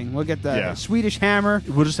one sitting. We'll get the Yeah. Swedish Hammer.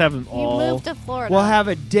 We'll just have them You all. moved to Florida. We'll have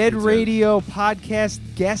a Dead That's it. Radio podcast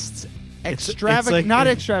guests extravagant, not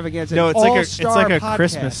extravaganza. No, it's all-star like a podcast.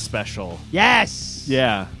 Christmas special. Yes.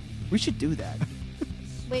 Yeah. We should do that.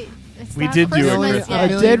 Wait, it's We not did do a Christmas Christmas-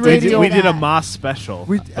 yet. a dead radio- We did a that. Moss special.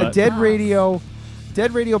 A but- dead radio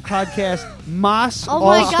podcast, Moss Oh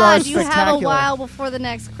my All-Star God! You have a Spectacular. while before the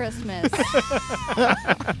next Christmas.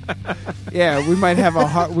 Yeah, we might have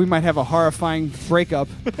a horrifying breakup.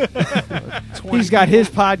 He's got his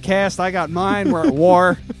podcast, I got mine. We're at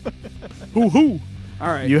war. Hoo hoo. All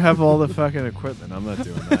right. You have all the fucking equipment. I'm not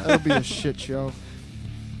doing that. That'll be a shit show.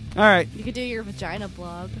 All right. You could do your vagina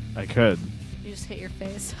blog. I could. You just hit your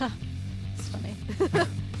face. It's funny.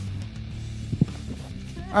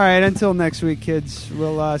 All right, until next week, kids.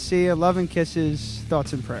 We'll see you. Love and kisses,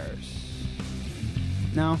 thoughts and prayers.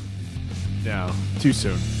 No? No, too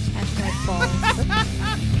soon. Hashtag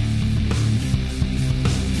balls.